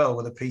retirement as well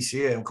with the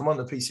PCA. I'll come on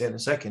to the PCA in a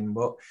second.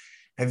 But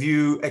have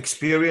you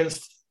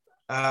experienced?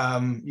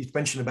 You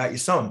mentioned about your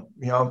son.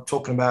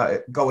 Talking about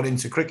it, going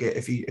into cricket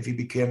if he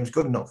becomes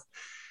good enough.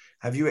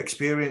 Have you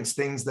experienced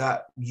things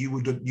that you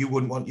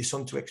wouldn't want your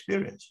son to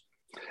experience?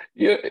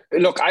 Yeah,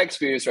 look, I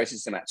experienced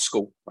racism at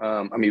school.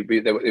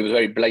 It was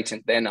very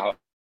blatant then. I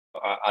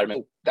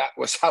remember that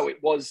was how it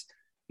was.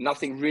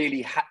 Nothing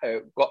really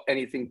got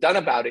anything done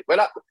about it.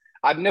 Well,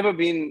 I've never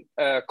been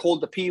called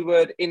the P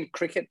word in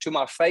cricket to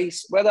my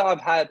face. Whether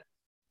I've had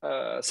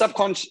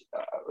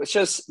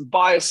subconscious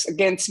bias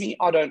against me,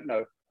 I don't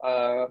know.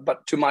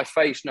 But to my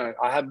face, no,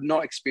 I have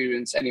not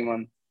experienced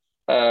anyone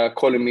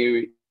calling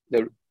me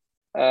the.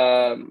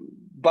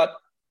 But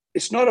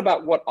it's not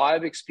about what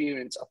I've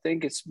experienced. I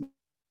think it's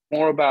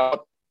more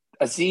about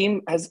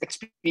Azeem has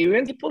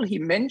experienced people he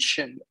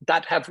mentioned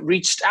that have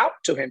reached out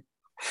to him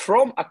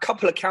from a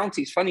couple of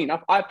counties. Funny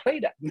enough, I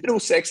played at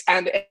Middlesex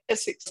and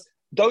Essex.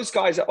 Those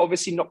guys are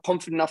obviously not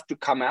confident enough to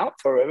come out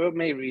for whatever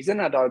may reason,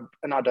 and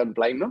I don't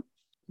blame them.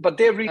 But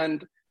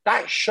and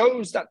that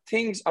shows that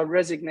things are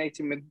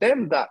resonating with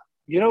them. That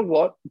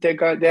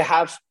they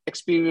have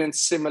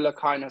experienced similar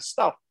kind of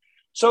stuff.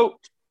 So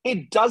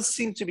it does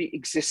seem to be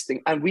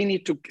existing, and we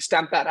need to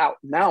stamp that out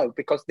now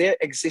because they're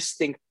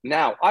existing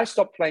now. I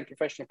stopped playing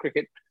professional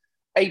cricket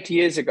 8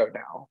 years ago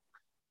now.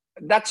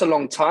 That's a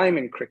long time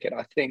in cricket,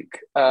 I think.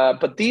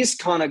 But these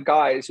kind of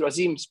guys,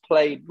 Azeem's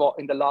played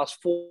in the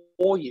last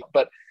 4 years.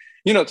 But,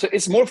 so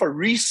it's more of a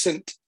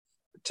recent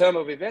term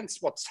of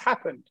events, what's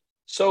happened.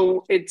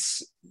 So it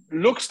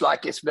looks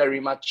like it's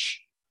very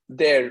much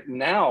there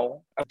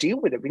now. Deal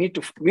with it. We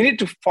need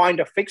to find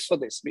a fix for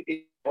this.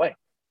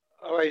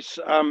 Always,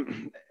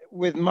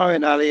 with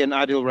Moeen Ali and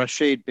Adil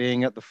Rashid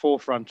being at the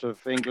forefront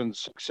of England's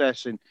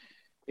success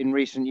in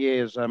recent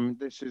years,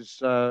 this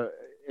is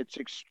it's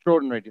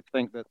extraordinary to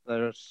think that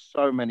there are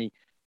so many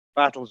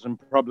battles and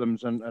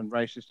problems and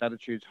racist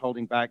attitudes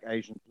holding back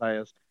Asian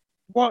players.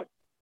 What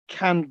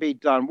can be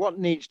done? What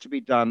needs to be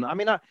done? I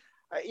mean,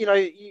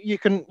 you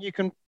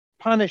can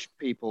punish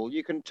people.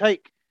 You can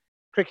take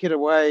cricket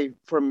away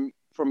from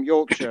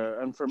Yorkshire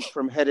and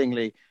from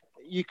Headingley.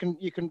 You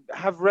can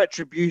have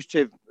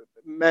retributive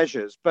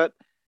measures, but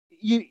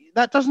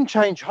that doesn't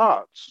change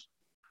hearts.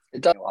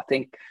 It does. I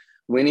think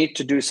we need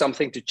to do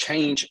something to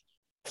change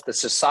the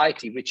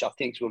society, which I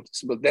think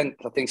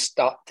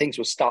things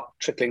will start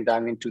trickling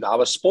down into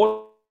our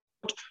sport,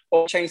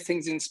 or change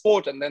things in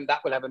sport, and then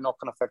that will have a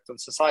knock-on effect on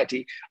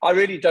society. I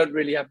really don't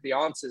have the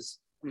answers,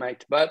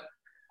 mate, but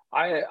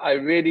I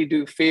really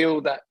do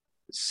feel that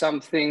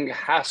something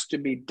has to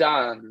be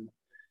done.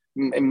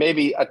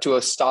 Maybe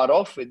to start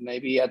off with,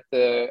 maybe at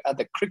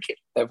the cricket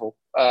level,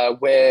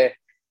 where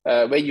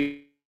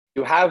you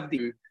have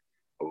the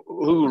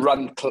who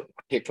run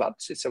cricket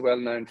clubs. It's a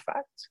well-known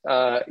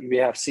fact. We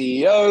have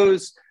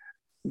CEOs.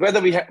 Whether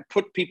we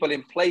put people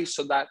in place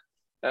so that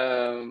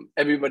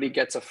everybody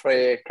gets a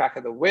fair crack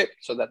of the whip,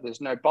 so that there's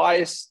no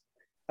bias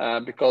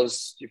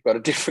because you've got a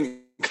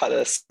different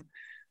colour.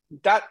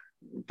 That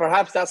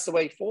perhaps that's the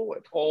way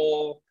forward.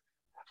 Or,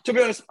 to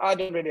be honest, I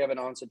don't really have an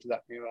answer to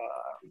that.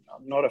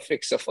 I'm not a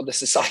fixer for the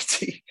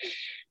society,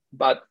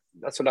 but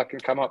that's what I can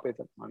come up with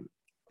at the moment.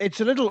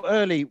 It's a little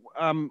early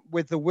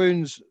with the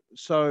wounds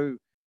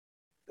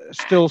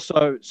still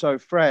so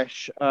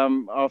fresh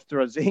after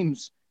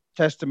Azeem's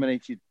testimony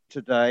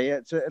today.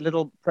 It's a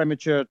little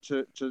premature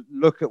to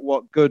look at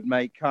what good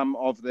may come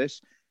of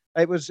this.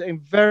 It was a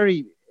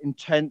very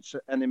intense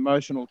and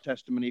emotional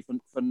testimony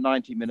for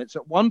 90 minutes.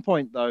 At one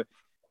point, though,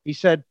 he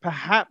said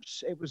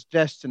perhaps it was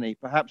destiny,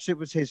 perhaps it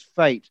was his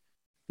fate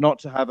not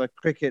to have a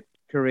cricket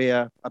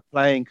career, a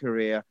playing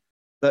career,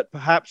 that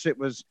perhaps it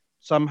was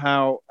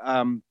somehow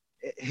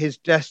his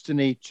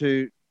destiny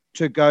to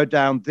go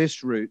down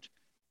this route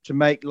to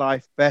make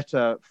life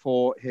better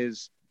for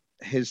his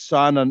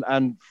son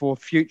and for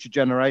future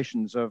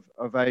generations of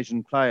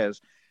Asian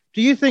players.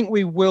 Do you think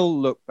we will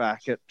look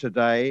back at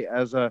today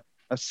as a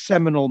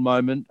seminal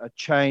moment, a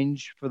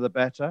change for the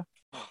better?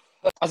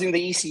 I think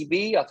the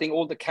ECB, I think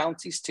all the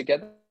counties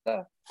together,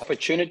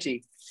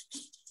 opportunity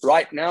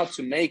right now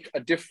to make a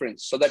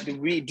difference so that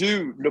we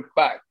do look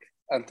back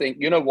and think,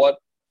 you know what,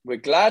 we're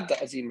glad that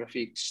Azeem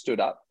Rafiq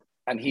stood up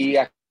and he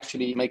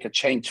actually make a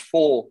change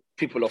for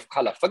people of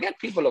color. Forget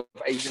people of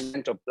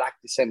Asian or black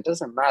descent,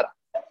 doesn't matter.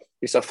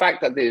 It's a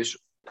fact that the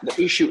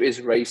issue is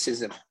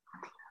racism.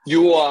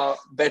 You are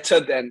better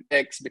than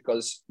X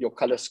because your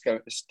color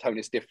tone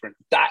is different.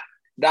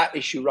 That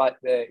issue right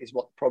there is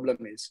what the problem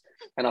is.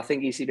 And I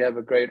think ECB have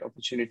a great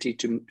opportunity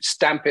to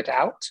stamp it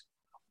out.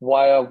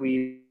 Why are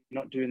we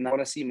not doing that? I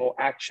want to see more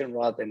action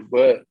rather than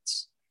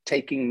words.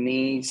 Taking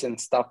knees and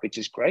stuff, which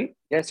is great.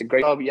 Yeah, it's a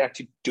great. What are we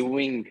actually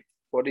doing?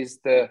 What is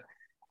the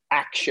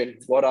action?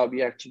 What are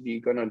we actually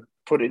going to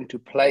put into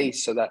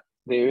place so that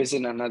there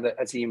isn't another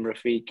Azeem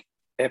Rafiq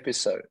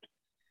episode?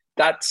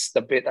 That's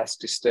the bit that's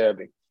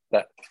disturbing.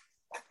 That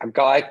a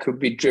guy could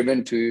be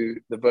driven to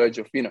the verge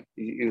of,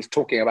 he was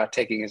talking about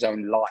taking his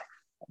own life.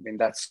 I mean,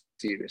 that's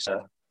serious.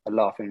 A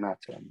laughing matter,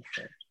 I'm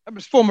afraid. It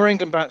was former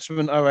England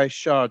batsman Owais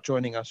Shah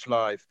joining us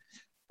live.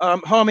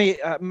 Harmy,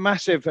 a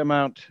massive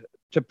amount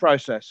to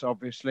process,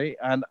 obviously.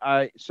 And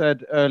I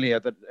said earlier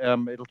that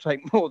it'll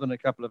take more than a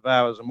couple of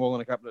hours and more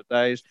than a couple of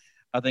days.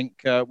 I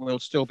think we'll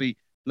still be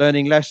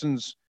learning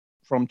lessons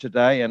from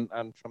today and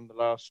from the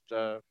last,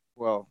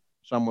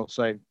 some will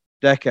say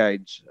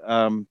decades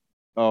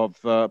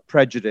of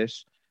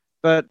prejudice.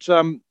 But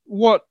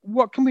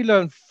what can we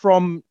learn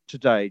from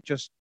today?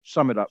 Just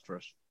sum it up for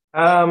us.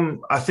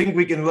 I think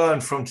we can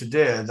learn from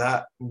today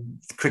that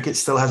cricket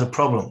still has a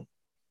problem.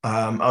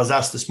 I was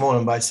asked this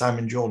morning by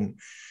Simon Jordan,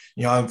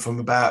 from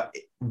about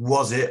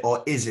was it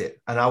or is it?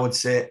 And I would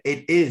say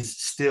it is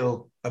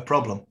still a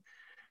problem.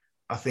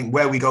 I think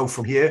where we go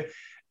from here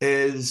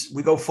is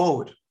we go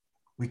forward.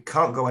 We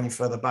can't go any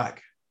further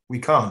back. We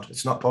can't.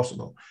 It's not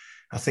possible.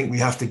 I think we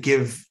have to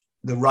give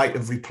the right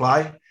of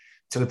reply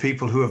to the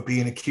people who have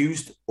been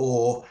accused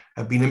or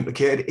have been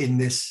implicated in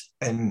this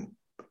and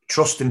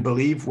trust and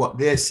believe what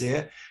they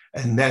say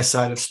and their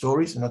side of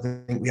stories. And I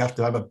think we have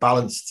to have a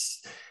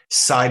balanced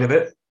side of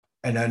it.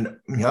 And then,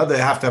 they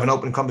have to have an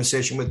open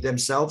conversation with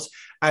themselves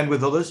and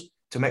with others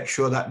to make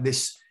sure that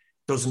this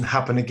doesn't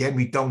happen again.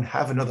 We don't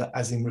have another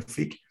Azeem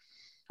Rafiq.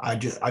 I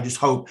just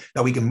hope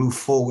that we can move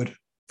forward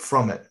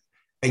from it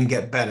and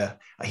get better.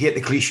 I hate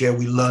the cliche,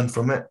 we learn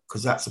from it,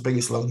 because that's the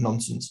biggest load of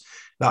nonsense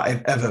that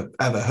I've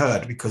ever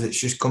heard, because it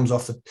just comes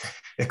off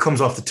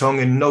the tongue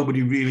and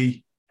nobody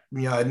really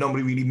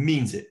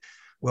means it.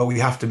 Well, we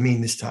have to mean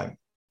this time.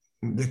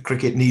 The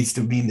cricket needs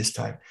to mean this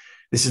time.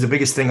 This is the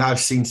biggest thing I've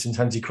seen since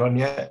Hansi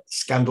Cronje,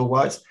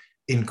 scandal-wise,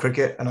 in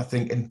cricket. And I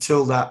think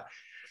until that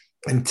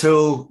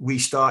until we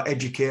start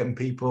educating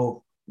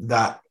people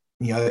that,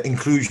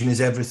 inclusion is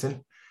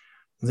everything,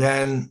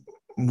 then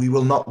we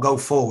will not go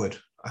forward.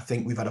 I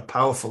think we've had a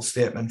powerful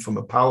statement from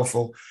a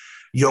powerful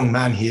young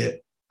man here.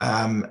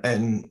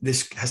 And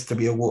this has to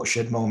be a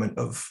watershed moment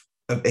of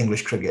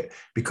English cricket,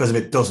 because if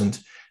it doesn't,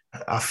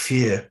 I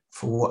fear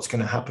for what's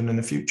going to happen in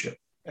the future.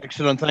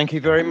 Excellent. Thank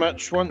you very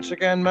much once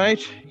again,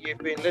 mate. You've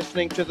been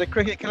listening to the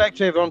Cricket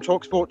Collective on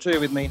TalkSport 2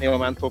 with me, Neil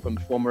Manthorpe, and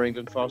former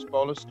England fast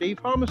bowler Steve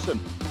Harmison.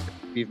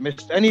 If you've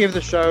missed any of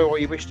the show or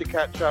you wish to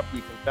catch up,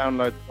 you can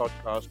download the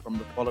podcast from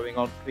the following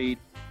on feed,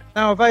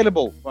 now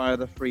available via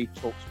the free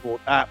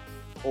TalkSport app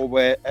or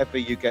wherever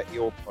you get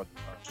your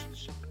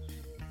podcasts.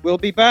 We'll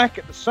be back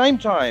at the same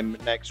time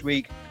next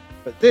week,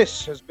 but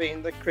this has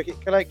been the Cricket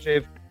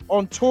Collective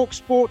on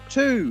TalkSport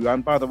 2.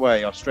 And by the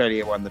way,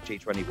 Australia won the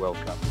T20 World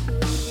Cup.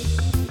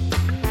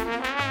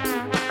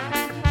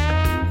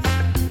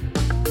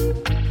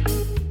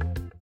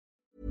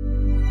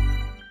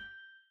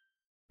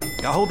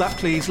 Hold that,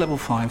 please. Level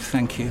 5,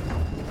 thank you.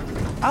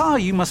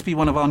 You must be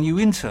one of our new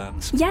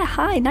interns. Yeah,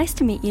 hi, nice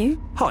to meet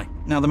you. Hi.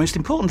 Now, the most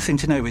important thing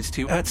to know is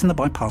to in the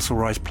Biparcel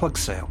Rise plug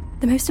sale.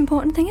 The most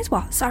important thing is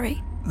what?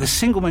 Sorry. The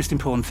single most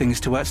important thing is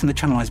to in the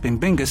Channelized Bing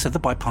Bingus of the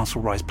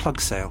Biparcel Rise plug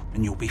sale,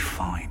 and you'll be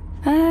fine.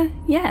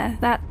 Yeah,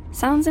 that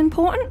sounds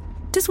important.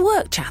 Does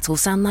work chat all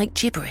sound like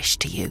gibberish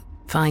to you?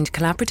 Find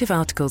collaborative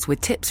articles with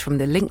tips from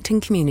the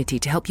LinkedIn community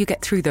to help you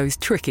get through those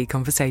tricky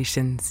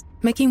conversations.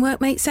 Making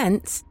work make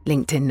sense?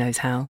 LinkedIn knows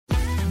how.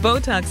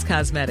 Botox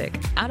Cosmetic,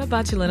 out of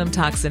botulinum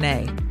toxin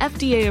A,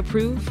 FDA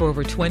approved for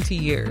over 20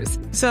 years.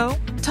 So,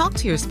 talk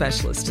to your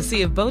specialist to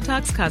see if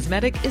Botox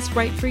Cosmetic is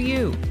right for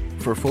you.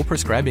 For full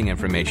prescribing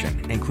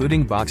information,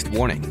 including boxed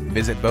warning,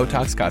 visit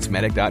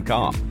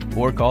BotoxCosmetic.com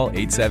or call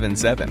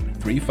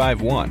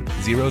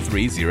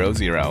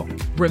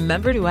 877-351-0300.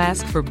 Remember to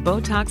ask for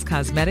Botox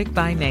Cosmetic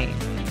by name.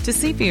 To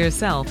see for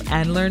yourself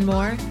and learn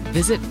more,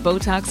 visit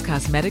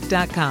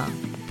BotoxCosmetic.com.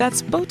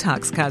 That's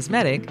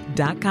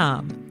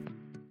BotoxCosmetic.com.